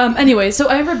 Anyway, so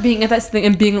I remember being at that thing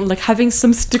and being like having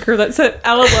some sticker that said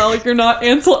 "LOL, you're not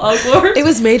Ansel Elgort." It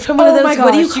was made from one of those. My gosh,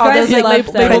 what do you call those? Like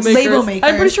label makers.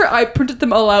 I'm pretty sure I printed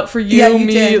them all out for you. Yeah, you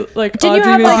me, did. like did you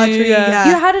have Audrey? Yeah.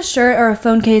 You had a shirt or a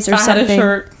phone case or something. I had a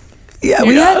shirt. Yeah,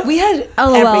 we had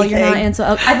LOL, everything. you're not Ansel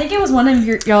Elgort. I think it was one of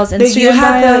y'all's Instagram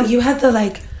bio. You had the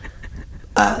like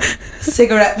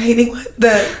cigarette painting one.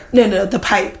 The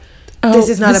pipe. Oh, this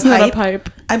is not a pipe.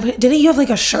 Didn't you have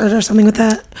like a shirt or something with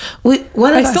that?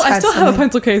 I still have a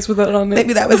pencil case with it on it.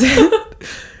 Maybe that was it.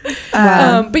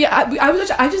 But yeah,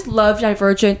 I just love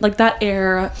Divergent, like that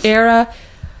era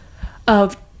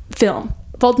of film.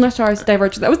 Fault in Our Stars,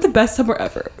 Divergent. That was the best summer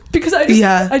ever because I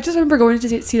just remember going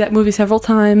to see that movie several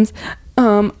times.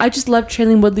 I just loved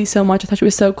Shailene Woodley so much. I thought she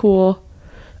was so cool.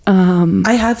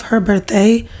 I have her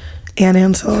birthday and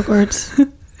Ansel Elgort's.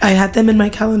 I had them in my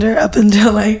calendar up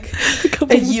until like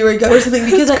a year ago or something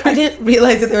because I didn't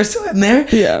realize that they were still in there.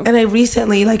 Yeah. And I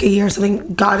recently, like a year or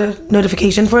something, got a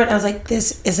notification for it. I was like,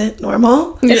 this isn't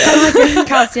normal. It's kind of like a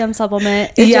calcium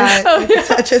supplement. It's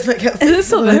such as my calcium. Is it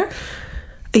still there?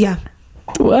 Yeah.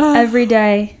 Wow. Every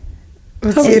day.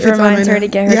 Let's see if it's reminds her to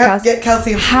get her calcium. Get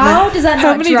calcium. How does that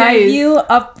not drive you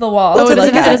up the wall? Oh, it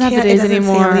doesn't have the days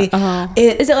anymore. Is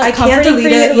it like I can't comforting delete for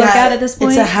you it. to look at this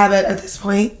point? It's a habit at this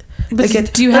point. But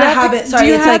like do you have a habit? Sorry, do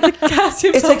you it's have like the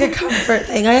calcium it's like a comfort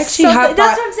thing. I actually that's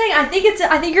what I'm saying.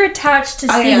 I think you're attached to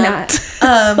seeing that.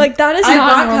 Like that is I not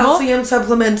bought normal. calcium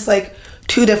supplements like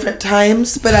 2 different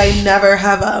times, but I never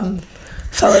have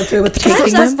followed through with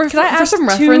taking them. Can I ask some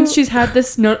reference? She's had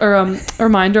this note or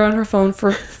reminder on her phone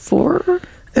for 4.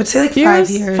 I'd say like years?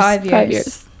 5 years. 5 years. 5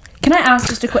 years. Can I ask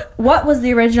just a quick? What was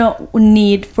the original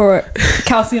need for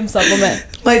calcium supplement?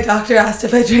 My doctor asked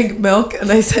if I drank milk,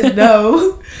 and I said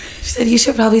no. She said you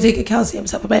should probably take a calcium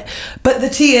supplement. But the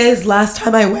tea is, last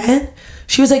time I went,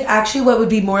 she was like, actually, what would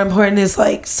be more important is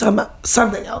like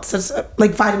something else. It's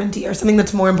like vitamin D or something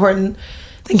that's more important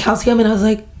than calcium. And I was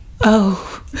like,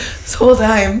 oh, this whole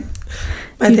time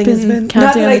my thing has been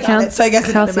not that I got it. So I guess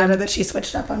it didn't matter that she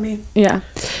switched up on me. Yeah.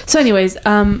 So, anyways,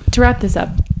 to wrap this up.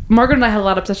 Margaret and I had a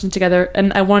lot of obsessions together,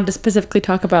 and I wanted to specifically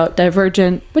talk about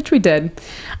Divergent, which we did.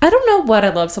 I don't know what I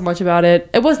loved so much about it.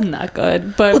 It wasn't that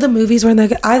good, but... Well, the movies weren't that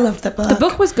good. I loved the book. The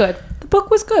book was good.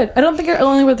 I don't think I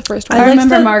only read the first one. I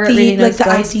remember Margaret reading those the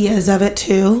ideas of it,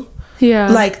 too.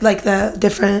 Yeah. Like the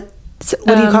different...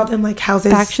 What do you call them? Like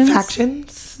houses? Factions?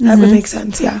 Mm-hmm. That would make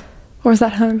sense, yeah. Or was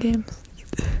that Hunger Games?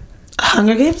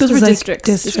 Hunger Games? Those were like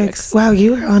districts. Wow,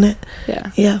 you were on it.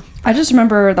 Yeah. Yeah. I just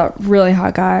remember that really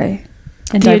hot guy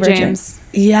in Dia Divergent. James.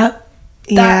 Yep.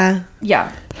 Yeah.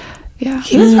 Yeah.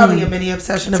 He was probably a mini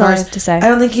obsession of ours. To say. I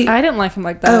don't think I didn't like him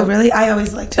like that. Oh, really? I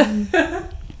always liked him.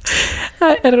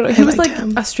 I don't know. He was like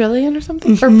him. Australian or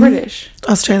something? Or British?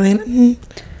 Australian. Mm-hmm.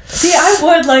 See, I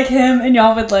would like him, and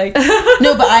y'all would like...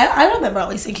 No, but I remember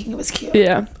always thinking it was cute.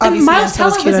 Yeah. Obviously, and Miles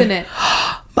Teller was in it.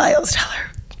 Miles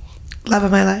Teller. Love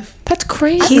of my life. That's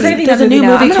crazy. There's a new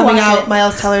movie coming out.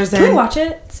 Miles Teller's in. Can we watch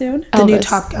it soon? The new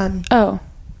Top Gun. Oh.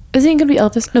 Is he going to be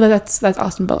Elvis? No, that's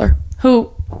Austin Butler.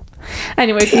 Who...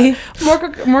 Anyway,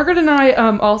 Margaret and I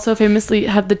also famously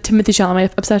had the Timothée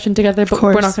Chalamet obsession together, but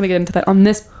we're not going to get into that on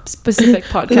this specific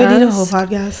podcast. We need a whole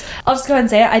podcast. I'll just go ahead and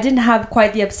say it. I didn't have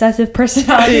quite the obsessive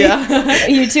personality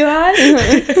you two had.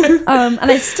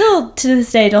 And I still, to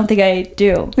this day, don't think I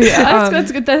do. Yeah,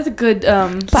 that's good. That's a good... but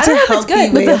I don't know if it's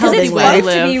good. Because it's fun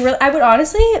to be real. I would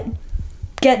honestly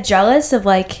get jealous of,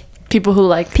 like... People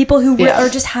who or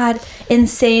just had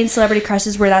insane celebrity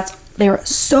crushes where they were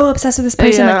so obsessed with this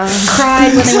person,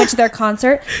 cried when they went to their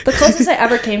concert. The closest I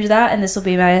ever came to that, and this will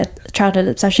be my childhood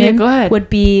obsession, go ahead. would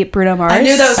be Bruno Mars. I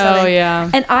knew that was coming. Oh, yeah.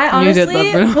 And I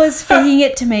honestly was faking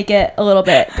it to make it a little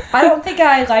bit. I don't think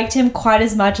I liked him quite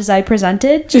as much as I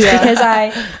presented, just because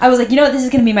I was like, you know what, this is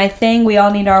going to be my thing. We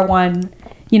all need our one,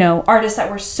 artist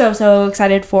that we're so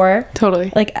excited for.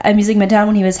 Totally. Like at Music Midtown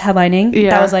when he was headlining. Yeah.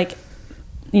 That was like,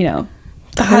 the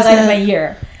highlight of my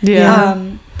year.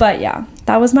 Yeah. But yeah,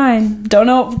 that was mine.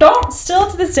 Still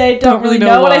to this day, don't really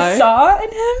know what I saw in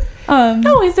him.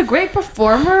 No, he's a great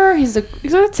performer. He's a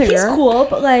good singer. He's cool,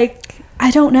 but like,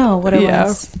 I don't know what it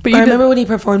was. But I remember when he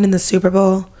performed in the Super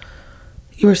Bowl.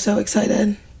 You were so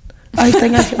excited. I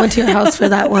think I went to your house for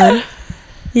that one.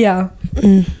 Yeah.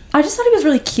 I just thought he was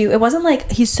really cute. It wasn't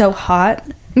like he's so hot.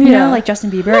 Like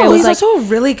Justin Bieber. No, he's also a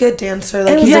really good dancer.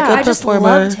 Like he's a good performer. I just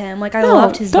loved him. Like I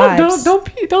loved his vibes.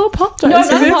 Don't apologize. No,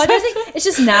 I'm not apologizing. It's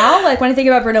just now, like when I think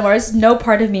about Bruno Mars, no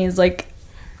part of me is like,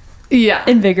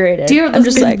 invigorated. Do you ever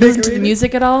listen to the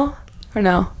music at all, or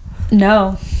no?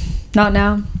 No, not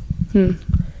now.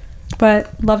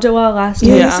 But loved it while it lasted.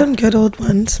 Yeah, some good old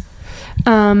ones.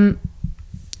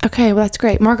 Okay, well that's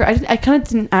great, Margaret. I kind of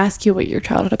didn't ask you what your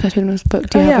childhood obsession was, but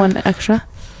do you have one extra?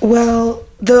 Well,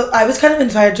 I was kind of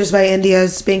inspired just by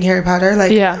India's being Harry Potter.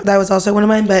 Like, that was also one of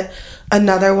mine, but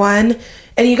another one.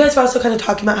 And you guys were also kind of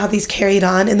talking about how these carried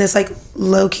on, and this, like,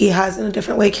 low-key has in a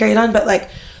different way carried on, but, like,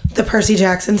 the Percy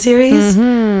Jackson series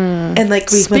and, like,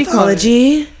 Greek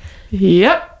mythology.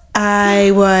 Yep. I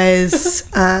was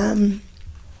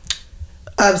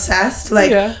obsessed.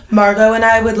 Like, Margot and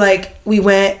I would, like, we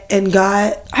went and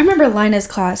got... I remember Lina's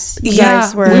class. You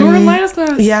guys were... We were in Lina's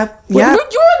class. Yeah. You were in Lina's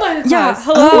class. Yeah,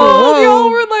 hello. We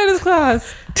all were in Lina's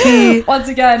class. Once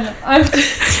again, I'm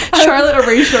Charlotte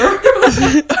Erasure.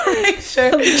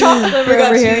 Chocolate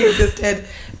forgot she existed.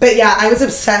 But yeah, I was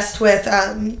obsessed with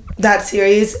that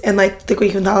series and, like, the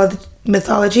Greek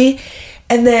mythology.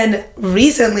 And then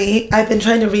recently, I've been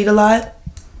trying to read a lot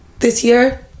this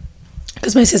year.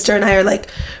 Because my sister and I are, like,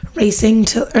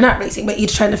 not racing, but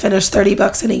each trying to finish 30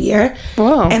 books in a year.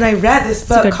 Wow. And I read this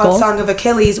book called Song of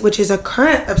Achilles, which is a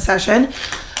current obsession.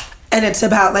 And it's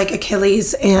about, like,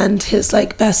 Achilles and his,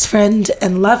 like, best friend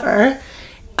and lover.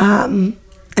 And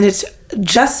it's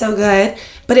just so good.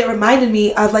 But it reminded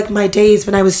me of, like, my days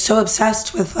when I was so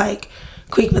obsessed with, like,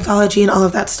 Greek mythology and all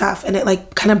of that stuff. And it,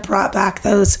 like, kind of brought back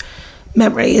those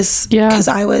memories. Yeah. Because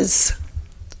I was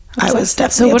definitely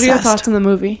obsessed. So what are your thoughts on the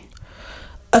movie?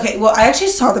 Okay, well, I actually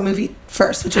saw the movie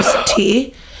first, which is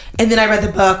T, and then I read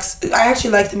the books. I actually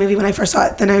liked the movie when I first saw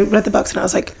it. Then I read the books, and I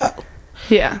was like, oh.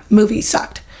 Yeah. Movie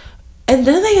sucked. And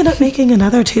then they ended up making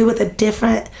another, too, with a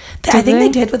different... I think they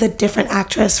did with a different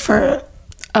actress for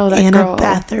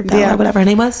Annabeth or Bella or whatever her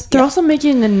name was. They're also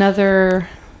making another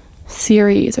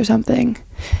series or something,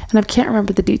 and I can't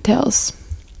remember the details.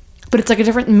 But it's like it's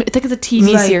a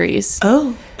TV series.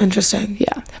 Oh, interesting.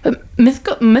 Yeah. But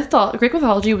Greek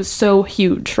mythology was so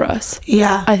huge for us.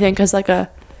 Yeah. I think as like a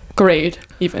grade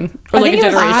even. Or like a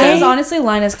generation. It was honestly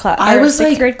Lina's class. I was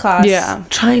sixth grade class. Yeah.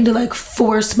 Trying to like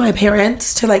force my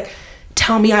parents to like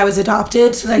tell me I was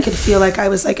adopted so that I could feel like I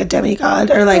was like a demigod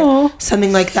or like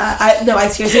something like that. I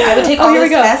seriously, I would take all these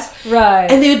tests. Right.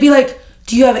 And they would be like,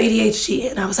 do you have ADHD?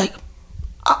 And I was like,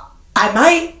 I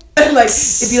might. And like,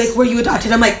 it'd be like, were you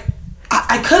adopted? I'm like,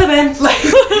 I could have been. Like,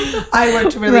 I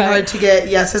worked really hard to get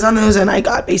yeses on those, and I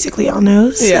got basically on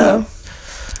those. Yeah.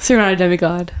 So you're not a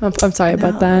demigod. I'm sorry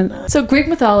about that. No. So Greek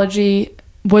mythology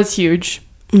was huge.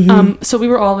 Mm-hmm. So we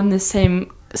were all in the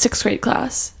same 6th grade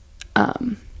class.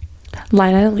 Lina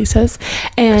and Lisa's.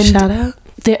 And shout out.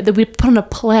 We put on a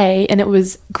play, and it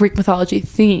was Greek mythology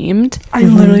themed. I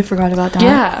literally forgot about that.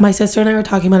 Yeah. My sister and I were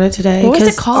talking about it today. What was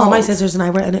it called? All my sisters and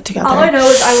I were in it together. All I know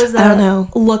is I was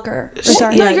the looker.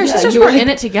 Sorry. No, your sisters were in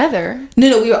it together.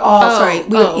 No, we were all,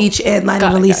 we were each in Lina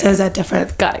and Lisa's at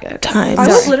different times. I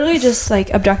was literally just,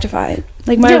 like, objectified.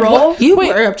 Like, my role... You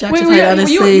were objectified,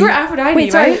 honestly. You were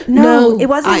Aphrodite, right? No, it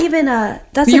wasn't even a...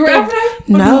 That's you were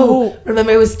Aphrodite? No.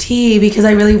 Remember, it was T because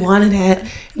I really wanted it. And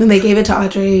then they gave it to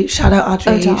Audrey. Shout out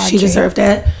Audrey. She deserved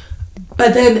it.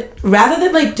 But then rather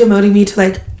than like demoting me to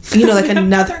like, you know, like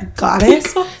another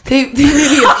goddess, they made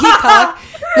me a peacock.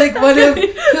 Like one of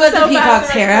who had the peacock's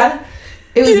hair out.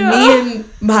 It was me and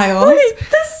Miles. Wait,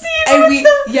 the scene.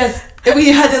 And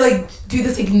we had to like do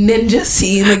this like ninja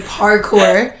scene, like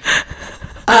parkour.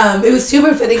 It was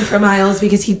super fitting for Miles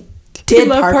because he did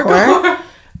parkour.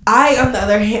 I, on the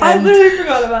other hand, I literally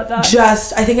forgot about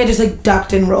that. I think I just like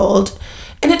ducked and rolled.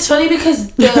 And it's funny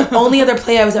because the only other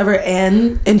play I was ever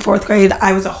in 4th grade,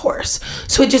 I was a horse.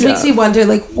 So it just makes me wonder,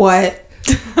 like, what...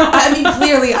 I mean,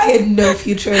 clearly I had no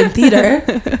future in theater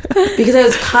because I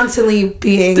was constantly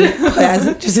being put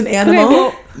as just an animal.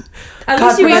 Okay, well,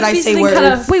 God forbid I say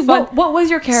words. Wait, what was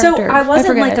your character? So I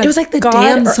wasn't like it was like the god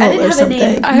damsel or I didn't have something.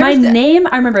 a name. My name,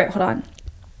 I remember it. Hold on.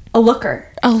 A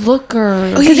looker. A looker.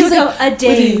 Okay, Because you would go a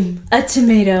dame, a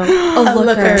tomato, a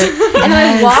looker. And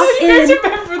I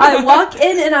walk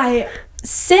in and I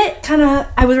sit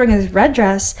I was wearing this red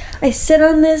dress. I sit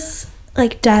on this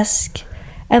like desk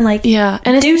and like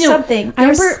and do something. I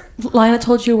remember Lina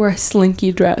told you to wear a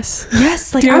slinky dress.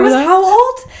 Yes, like I was how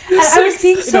old? And I was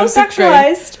being so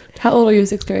sexualized. How old are you in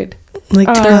 6th grade? Like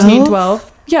 13, 12?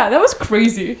 Yeah, that was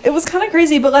crazy. It was kind of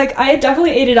crazy, but like I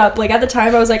definitely ate it up. Like at the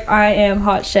time I was like, I am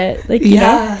hot shit. Like, you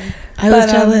know? I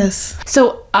was jealous.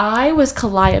 So I was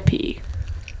Calliope.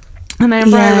 And I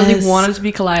remember I really wanted to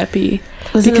be Calliope.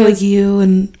 Wasn't it like you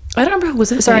and... I don't remember who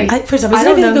was it. Sorry. For some reason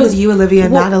I think it was you, Olivia,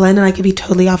 and Madeline, and I could be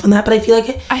totally off on that, but I feel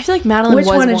like Madeline Which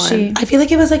was one is she? I feel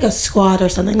like it was like a squad or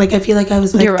something. Like I feel like I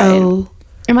was like, You're right. oh...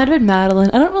 It might have been Madeline.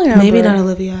 I don't really remember. Maybe not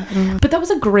Olivia. I don't know. But that was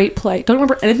a great play. Don't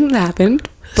remember anything that happened.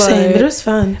 But Same, but it was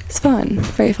fun. It's fun.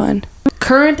 Very fun.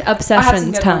 Current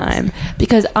obsessions time.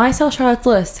 Because I saw Charlotte's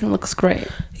List and it looks great.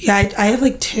 Yeah, I have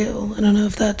like 2. I don't know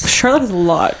if that's... Charlotte has a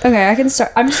lot. Okay, I can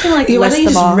start. I'm just gonna like why list don't you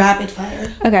them just all. rapid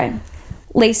fire? Okay.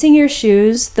 Lacing your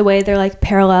shoes the way they're like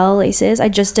parallel laces. I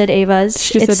just did Ava's.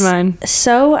 She just did mine.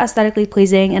 So aesthetically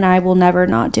pleasing, and I will never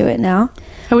not do it now.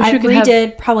 I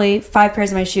redid probably 5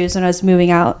 pairs of my shoes when I was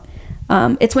moving out.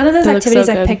 It's one of those activities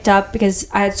I picked up because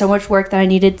I had so much work that I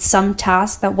needed some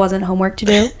task that wasn't homework to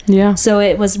do. Yeah. So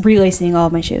it was relacing all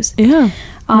of my shoes. Yeah.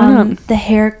 The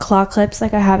hair claw clips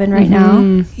like I have in right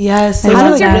now. Yes. I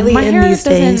love that. Really my in hair these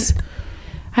days.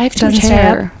 I have too much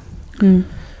hair.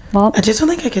 Well, I just don't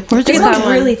think I could. Where'd you get that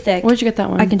one? really thick. Where'd you get that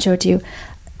one? I can show it to you.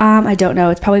 I don't know.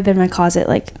 It's probably been in my closet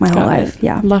like my whole life.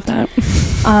 Yeah. Love that.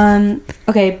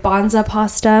 Okay, Bonza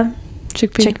pasta.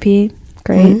 Chickpea.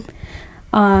 Great.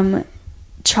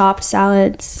 Chopped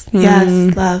salads.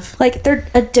 Yes, love. Like they're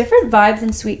a different vibe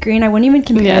than sweet green. I wouldn't even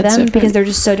compare them because they're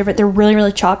just so different. They're really,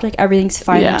 really chopped. Like everything's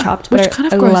finely chopped. Which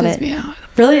kind of grosses me out.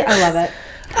 Really, I love it.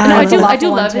 No, I do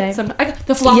love it.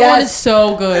 The flop one is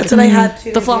so good. That's what I had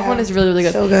too. The flop one is really, really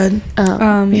good. So good.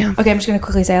 Okay, I'm just gonna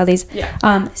quickly say all these.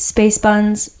 Yeah. Space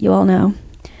buns. You all know.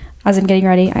 As I'm getting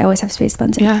ready, I always have space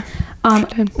buns in. Yeah.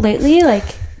 Lately,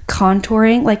 like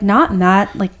contouring, like not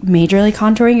matte, like majorly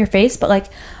contouring your face, but like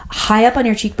high up on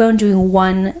your cheekbone, doing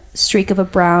one streak of a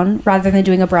brown rather than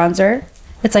doing a bronzer.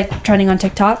 It's like trending on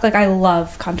TikTok. Like I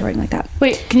love contouring like that.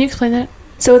 Wait, can you explain that?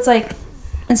 So it's like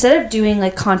instead of doing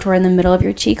like contour in the middle of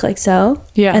your cheek like so,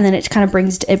 and then it kind of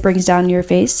brings down your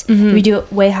face. We do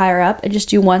it way higher up and just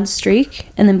do one streak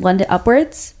and then blend it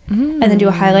upwards and then do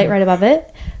a highlight right above it.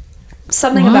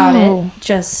 Something about it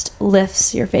just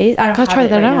lifts your face. I don't Gotta try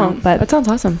that out. now, but that sounds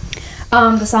awesome.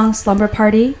 The song "Slumber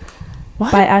Party"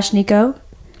 by Ash Nico.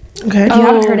 Okay. If you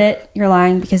haven't heard it, you're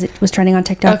lying because it was trending on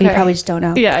TikTok. But you probably just don't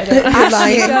know. Yeah,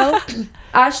 I don't.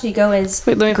 Ash Nico is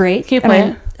great. Can you play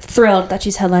I'm thrilled that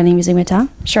she's headlining Music Midtown.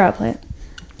 Sure, I'll play it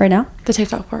right now. The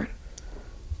TikTok part.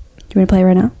 Do you want to play it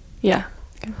right now? Yeah.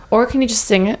 Okay. Or can you just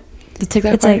sing it? The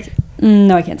TikTok it's part. Like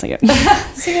no, I can't sing it.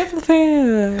 Sing it for the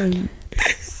fans.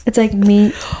 It's like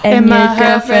me and your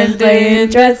girlfriend playing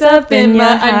dress up in your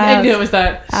house. I knew it was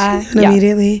that.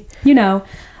 Immediately. You know.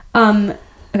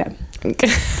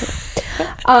 Okay.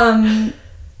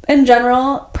 In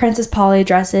general, Princess Polly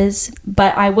dresses,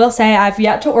 but I will say I've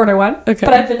yet to order one. Okay.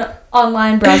 But I've been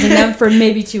online browsing them for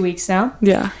maybe 2 weeks now.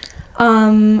 Yeah.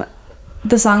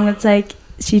 The song that's like,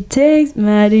 she takes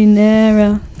my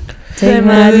dinero. Take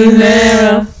my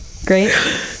dinero. Great.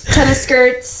 Tennis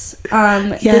skirts.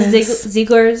 Yes. The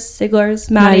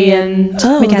Zieglers, Maddie and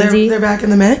Mackenzie. They're back in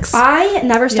the mix. I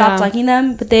never stopped liking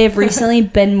them, but they have recently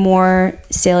been more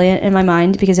salient in my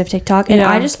mind because of TikTok, and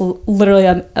I just literally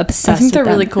am obsessed with them. I think they're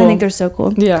really cool. I think they're so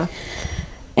cool. Yeah.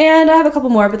 And I have a couple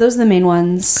more, but those are the main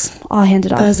ones. I'll hand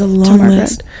it off. That is a long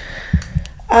list.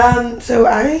 So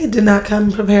I did not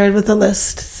come prepared with a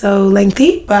list so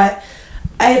lengthy, but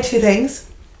I had 2 things,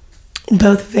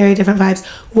 both very different vibes.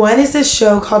 One is this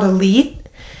show called Elite.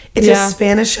 It's a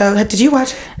Spanish show. Did you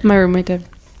watch it? My roommate did.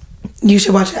 You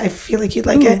should watch it. I feel like you'd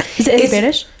like it. Is it in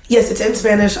Spanish? Yes, it's in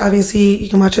Spanish. Obviously, you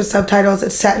can watch it with subtitles.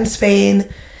 It's set in Spain.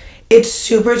 It's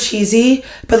super cheesy,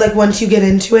 but like once you get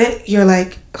into it, you're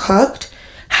like hooked.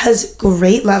 Has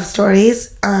great love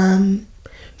stories,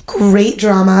 great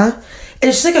drama, and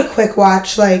it's just like a quick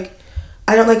watch. Like,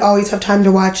 I don't like always have time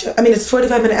to watch it. I mean, it's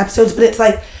 45-minute episodes, but it's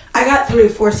like I got through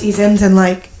 4 seasons and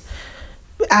like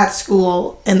at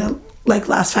school in the like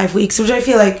last 5 weeks, which I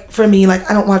feel like for me, like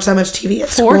I don't watch that much TV at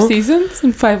school. 4 seasons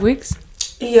in 5 weeks?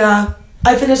 Yeah.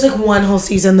 I finished like 1 whole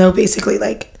season though, basically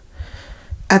like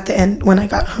at the end when I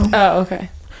got home. Oh, okay.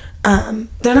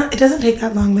 It doesn't take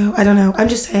that long though. I don't know. I'm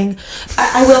just saying.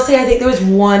 I will say I think there was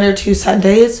 1 or 2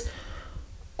 Sundays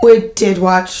where I did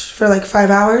watch for like 5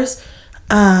 hours.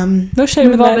 No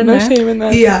shame in that. No shame in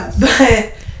that. Yeah,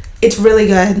 but it's really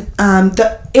good.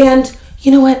 And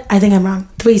you know what? I think I'm wrong.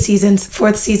 3 seasons.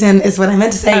 4th season is what I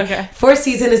meant to say. Okay. 4th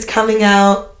season is coming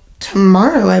out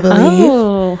tomorrow, I believe.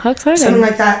 Oh, how exciting. Something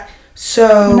like that. So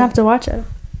I'm gonna have to watch it.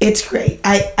 It's great.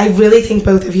 I really think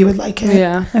both of you would like it.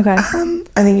 Yeah. Okay.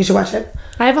 I think you should watch it.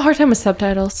 I have a hard time with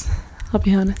subtitles. I'll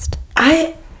be honest.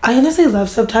 I honestly love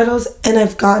subtitles, and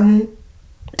I've gotten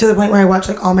to the point where I watch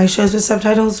like all my shows with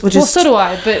subtitles, which is so do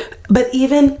I. But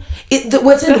even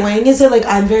what's annoying is that like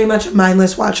I'm very much a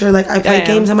mindless watcher. Like I play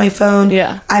games on my phone.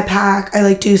 Yeah. I pack. I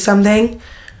like do something.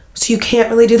 So you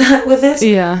can't really do that with this.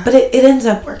 Yeah. But it ends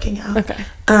up working out. Okay.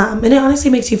 And it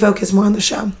honestly makes you focus more on the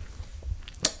show.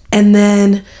 And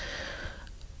then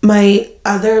my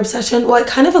other obsession, well, I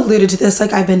kind of alluded to this,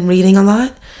 like I've been reading a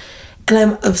lot, and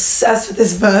I'm obsessed with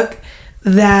this book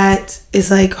that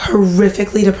is like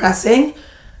horrifically depressing,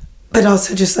 but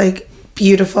also just like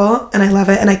beautiful, and I love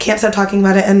it, and I can't stop talking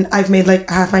about it, and I've made like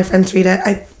half my friends read it.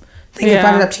 I think I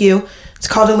brought it up to you. It's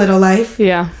called A Little Life.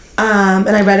 Yeah. And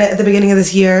I read it at the beginning of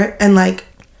this year, and like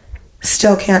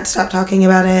still can't stop talking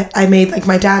about it. I made like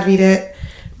my dad read it.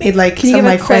 Made like some of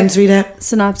my friends read it.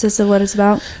 Synopsis of what it's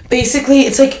about. Basically,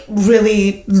 it's like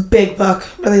really big book,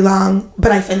 really long,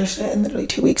 but I finished it in literally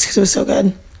 2 weeks because it was so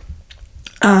good.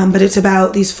 But it's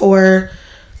about these 4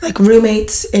 like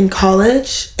roommates in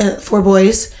college, 4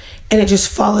 boys, and it just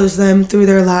follows them through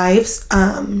their lives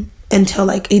until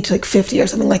like age like 50 or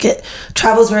something. Like it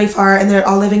travels very far, and they're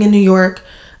all living in New York,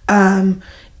 and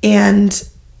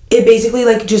it basically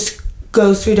like just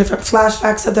goes through different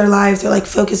flashbacks of their lives, or like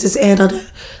focuses in on a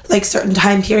like certain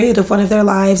time period of one of their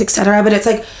lives, etc. But it's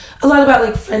like a lot about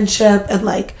like friendship and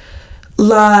like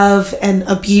love and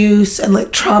abuse and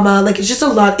like trauma. Like it's just a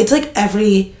lot. It's like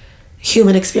every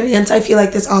human experience. I feel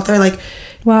like this author like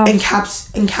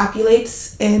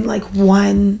encapsulates in like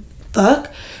one book,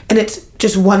 and it's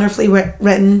just wonderfully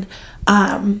written.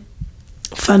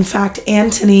 Fun fact,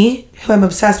 Anthony, who I'm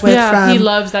obsessed with, from he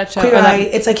loves that show. Queer Eye,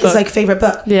 it's like his like favorite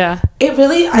book. Yeah. It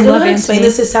really, I don't know how to explain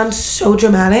this. It sounds so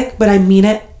dramatic, but I mean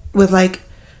it with like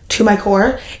to my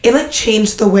core. It like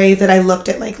changed the way that I looked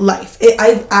at like life.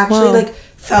 I actually like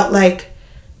felt like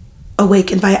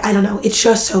awakened by it. I don't know. It's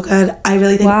just so good. I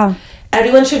really think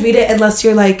everyone should read it, unless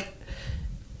you're like,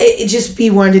 it just be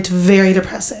warned, it's very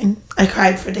depressing. I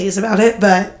cried for days about it,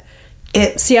 but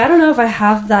See, I don't know if I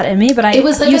have that in me, but it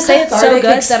was like you say it's so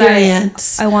good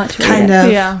that I want to kind read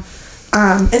of. Yeah.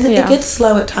 And then it gets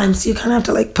slow at times, so you kind of have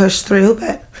to like push through.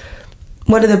 But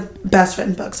one of the best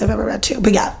written books I've ever read too.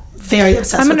 But yeah, very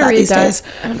obsessed with that these days.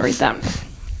 I'm gonna read that.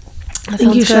 I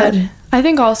think you should. I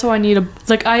think also I need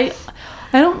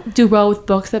I don't do well with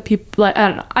books that people like. I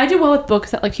don't know. I do well with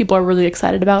books that like people are really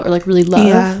excited about or like really love.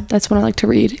 Yeah. That's when I like to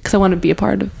read because I want to be a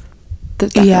part of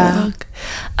that book.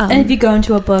 And if you go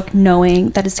into a book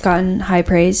knowing that it's gotten high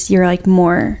praise, you're like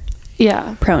more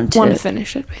prone to want to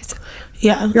finish it basically.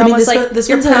 Yeah, you're almost this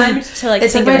you're primed to like.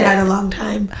 It took my dad a long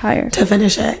time to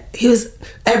finish it.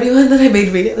 Everyone that I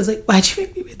made read it was like, "Why'd you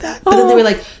make me read that?" But then they were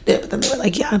like, "Yeah, that was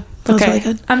really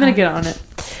good." I'm gonna get on it.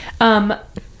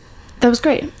 That was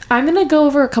great. I'm gonna go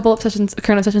over a couple of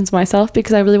current obsessions myself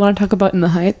because I really want to talk about In the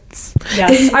Heights.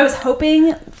 Yes, I was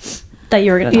hoping that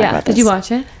you were gonna talk about this. Did you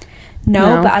watch it?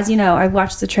 No, but as you know, I've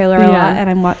watched the trailer a lot, and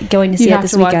I'm going to see it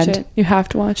this weekend. You have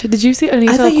to watch it. Did you see it?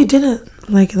 I thought you didn't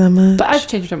like them much. But I've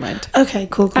changed my mind. Okay,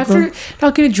 cool. After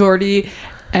talking to Jordy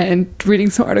and reading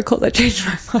some article that changed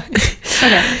my mind.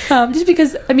 Okay. Just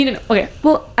because, I mean,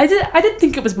 well, I did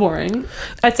think it was boring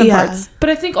at some parts.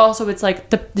 But I think also it's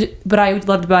like, what I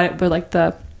loved about it were like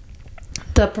the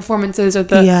performances or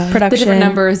the production, the different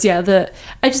numbers. Yeah,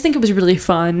 I just think it was really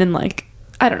fun and like,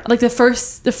 I don't know, like the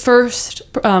first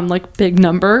like big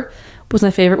number was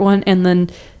my favorite one, and then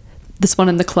this one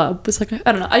in the club was like,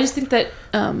 I don't know, I just think that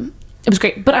it was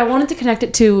great. But I wanted to connect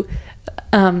it to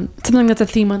something that's a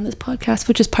theme on this podcast,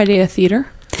 which is Paideia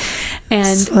Theater.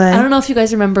 And Slay. I don't know if you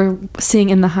guys remember seeing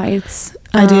In the Heights.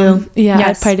 I do. Yeah,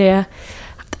 Yes. at Paideia.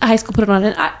 High school put it on.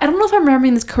 And I don't know if I'm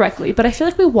remembering this correctly, but I feel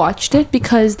like we watched it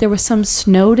because there was some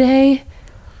snow day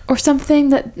or something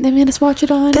that they made us watch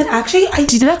it on. That actually, I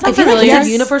Did that sound feel like familiar? it's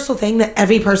a universal thing that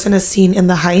every person has seen In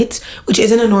the Heights, which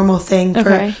isn't a normal thing for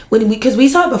Okay. because we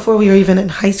saw it before we were even in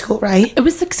high school, right? It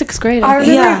was like 6th grade. I I think.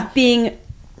 remember Yeah. being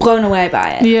blown away by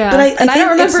it. Yeah. But I And I think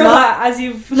don't it's remember not, that as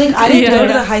you've... like I didn't Yeah. go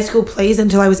to the high school plays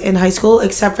until I was in high school,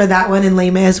 except for that one in Les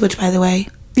Mis, which by the way,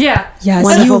 Yeah. Yes.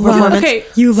 wonderful You love- performance. Okay.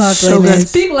 You love So Les good. Mis.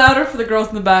 Speak louder for the girls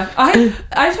in the back. I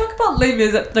talk about Les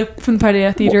Mis at, like from the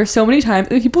Paideia Theater so many times,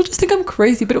 and people just think I'm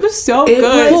crazy, but it was so It good.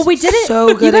 was Well, we did it. so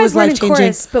good. You It guys was weren't in life-changing.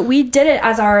 chorus, but we did it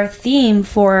as our theme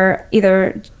for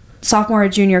either sophomore or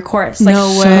junior chorus. Like,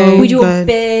 No way. We do a Good.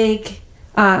 big,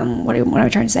 what am I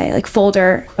trying to say? Like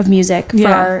folder of music for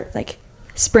Yeah. our like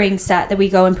spring set that we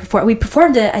go and perform. We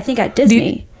performed it, I think, at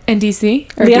Disney. in DC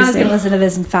or Leon's Disney? gonna listen to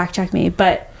this and fact check me,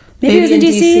 but maybe it was in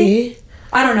DC.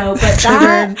 I don't know, but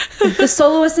that the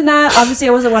soloist in that, obviously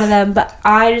I wasn't one of them, but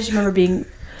I just remember being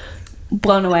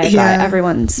blown away Yeah. by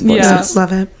everyone's Yeah. voices.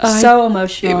 Love it. So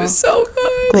emotional. It was so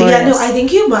good. But yeah, no, Glorious. I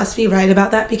think you must be right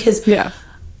about that because Yeah.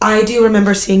 I do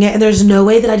remember seeing it, and there's no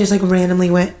way that I just like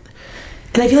randomly went.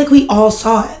 And I feel like we all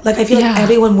saw it. Like I feel Yeah. like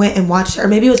everyone went and watched it, or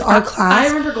maybe it was our class. I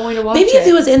remember going to watch Maybe it. if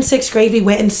it was in 6th grade, we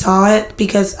went and saw it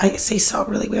because I say saw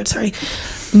really weird. Sorry.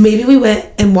 Maybe we went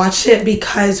and watched it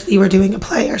because we were doing a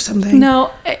play or something.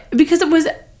 No, because it was.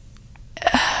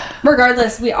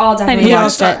 Regardless, we all definitely Yeah,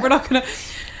 watched it. we're not gonna.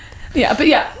 Yeah, but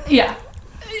yeah.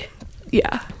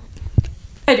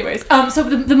 Anyways, so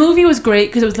the movie was great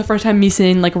because it was the first time me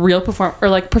seeing like real perform or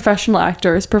like professional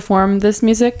actors perform this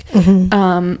music.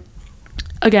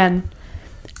 Again,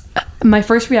 my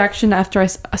first reaction after I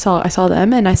saw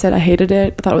them and I said I hated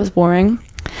it, I thought it was boring.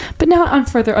 But now on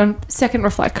second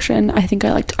reflection, I think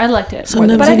I liked it. More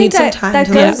than Sometimes But you I need think some that time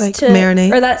to goes like to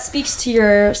marinate. or that speaks to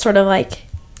your sort of like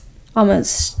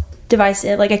almost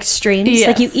divisive, like extremes. Yes.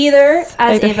 Like you either,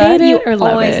 as Either Ava, hate it you or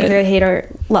love always it. either hate or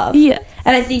love. Yeah.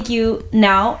 And I think you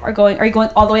now are you going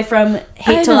all the way from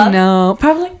hate I to don't love? know.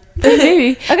 Probably.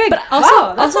 Maybe. Okay, But also,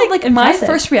 wow, that's, also like, like my impressive.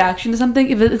 first reaction to something,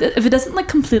 if it doesn't like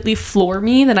completely floor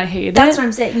me, then I hate it. That's what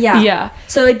I'm saying. Yeah. Yeah.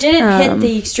 So it didn't hit Um,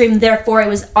 the extreme, therefore it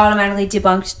was automatically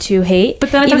debunked to hate.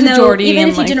 But then I even talked to Jordy, even and,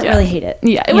 if you like, didn't yeah. really hate it.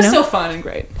 Yeah, it you was know? so fun and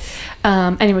great.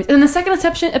 Anyways, and the second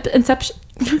Inception.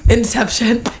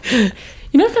 Inception.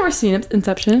 You know, I've never seen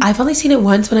Inception. I've only seen it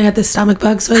once when I had the stomach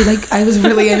bug, so I was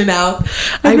really in and out.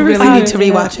 I never really seen need it. to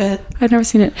rewatch it. I've never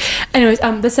seen it. Anyways,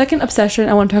 the second obsession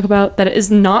I want to talk about that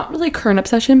is not really current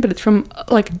obsession, but it's from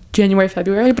like January,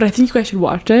 February. But I think you guys should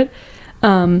watch it.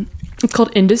 It's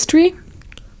called Industry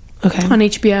Okay. on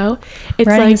HBO. It's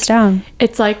Writing like this down.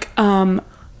 it's like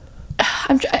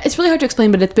it's really hard to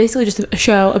explain, but it's basically just a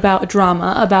show about a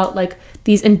drama about like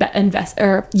these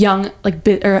young like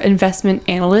investment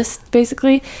analysts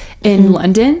basically in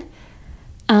London,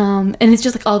 and it's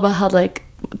just like all about how like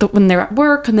when they're at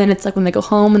work, and then it's like when they go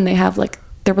home and they have like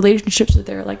their relationships with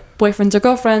their like boyfriends or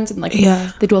girlfriends, and like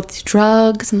Yeah. they do all these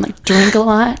drugs and like drink a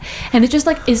lot, and it just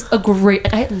like is a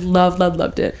great. I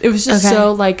loved it. It was just Okay.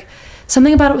 so like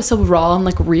something about it was so raw and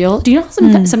like real. Do you know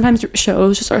how sometimes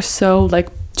shows just are so like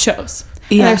shows?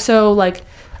 And Yeah. they're so like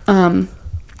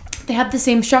they have the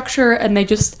same structure and they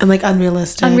just And like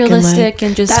unrealistic.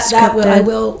 and just that will, I scripted.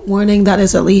 will warning that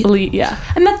is elite. Elite, yeah,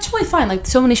 and that's totally fine. Like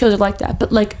so many shows are like that,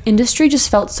 but like Industry just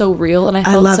felt so real, and I I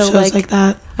felt love so shows like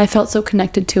that. I felt so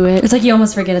connected to it. It's like you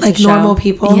almost forget it's Like a show. normal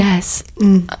people. Yes. Oh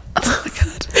my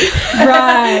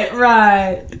god.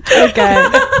 Right. Okay.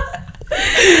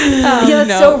 yeah, that's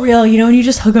no. so real. You know, when you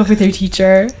just hook up with your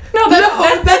teacher. No,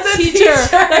 that's a teacher. teacher.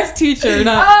 That's teacher.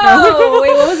 Not. Oh,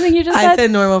 wait, what was it you just I said?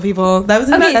 said normal people. That was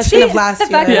in Okay, the session of last the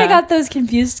fact year. that I Yeah. got those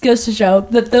confused goes to show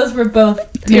that those were both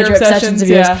Your major obsessions of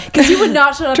yours. yeah. Because you would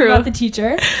not shut up True. about the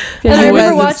teacher. Yeah, and I I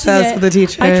remember was watching obsessed it. with the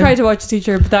teacher. I tried to watch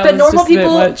Teacher, but that But was normal just a bit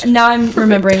people, much. now I'm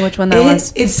remembering which one that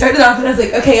was. It started off and I was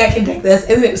like, okay, I can take this.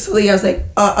 And then slowly I was like,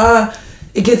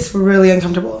 it gets really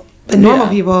uncomfortable. But normal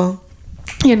Yeah. people.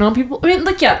 Yeah, normal people. I mean,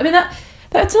 like, yeah. I mean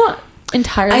that's not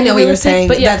entirely. I know what you're realistic, saying,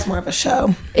 but yeah, that's more of a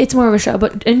show. it's more of a show.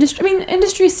 But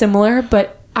Industry is similar,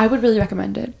 but I would really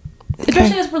recommend it.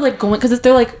 Especially as we're like going, because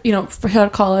they're like, you know, fresh out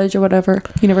of college or whatever,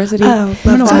 university. Oh, I'm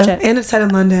gonna love watch that. it. And it's set in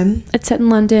London. It's set in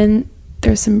London.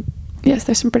 There's some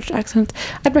British accents.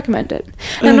 I'd recommend it.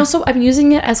 And also, I'm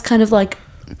using it as kind of like,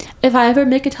 if I ever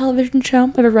make a television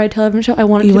show, ever write a television show, I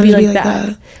want it You to want be it to like be like that,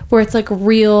 that. where it's like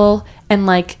real and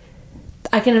like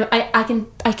I can I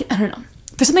don't know.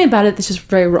 There's something about it that's just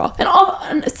very raw.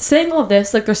 And saying all of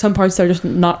this, like there's some parts that are just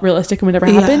not realistic and would never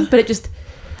happen. Yeah. But it just,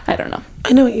 I don't know.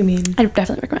 I know what you mean. I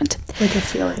definitely recommend. Like a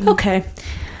feeling. Okay.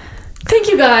 Thank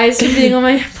you guys for being on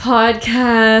my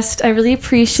podcast. I really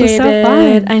appreciate it.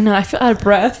 Fun. I know. I feel out of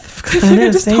breath because I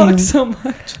just talk so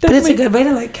much. But it's a good way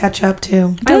to like catch up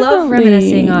too. I love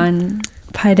reminiscing on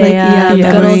Paideia,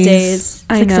 good old days. It's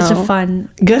like such a fun.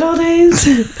 Good old days?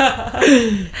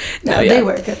 They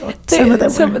were good.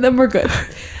 Some of them were good.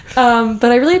 But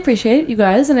I really appreciate you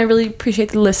guys, and I really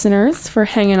appreciate the listeners for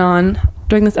hanging on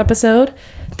during this episode.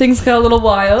 Things got a little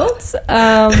wild.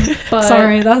 But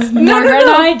sorry, that's Margaret and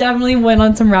I definitely went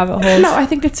on some rabbit holes. No, I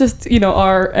think it's just,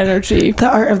 our energy. The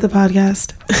art of the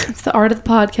podcast. It's the art of the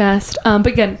podcast. But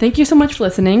again, thank you so much for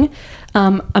listening.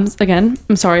 I'm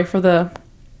sorry for the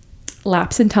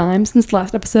lapse in time since the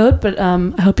last episode, but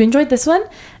I hope you enjoyed this one,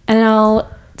 and I'll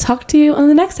talk to you on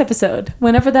the next episode,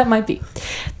 whenever that might be.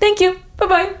 Thank you.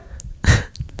 Bye-bye.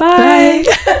 Bye.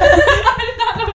 Bye.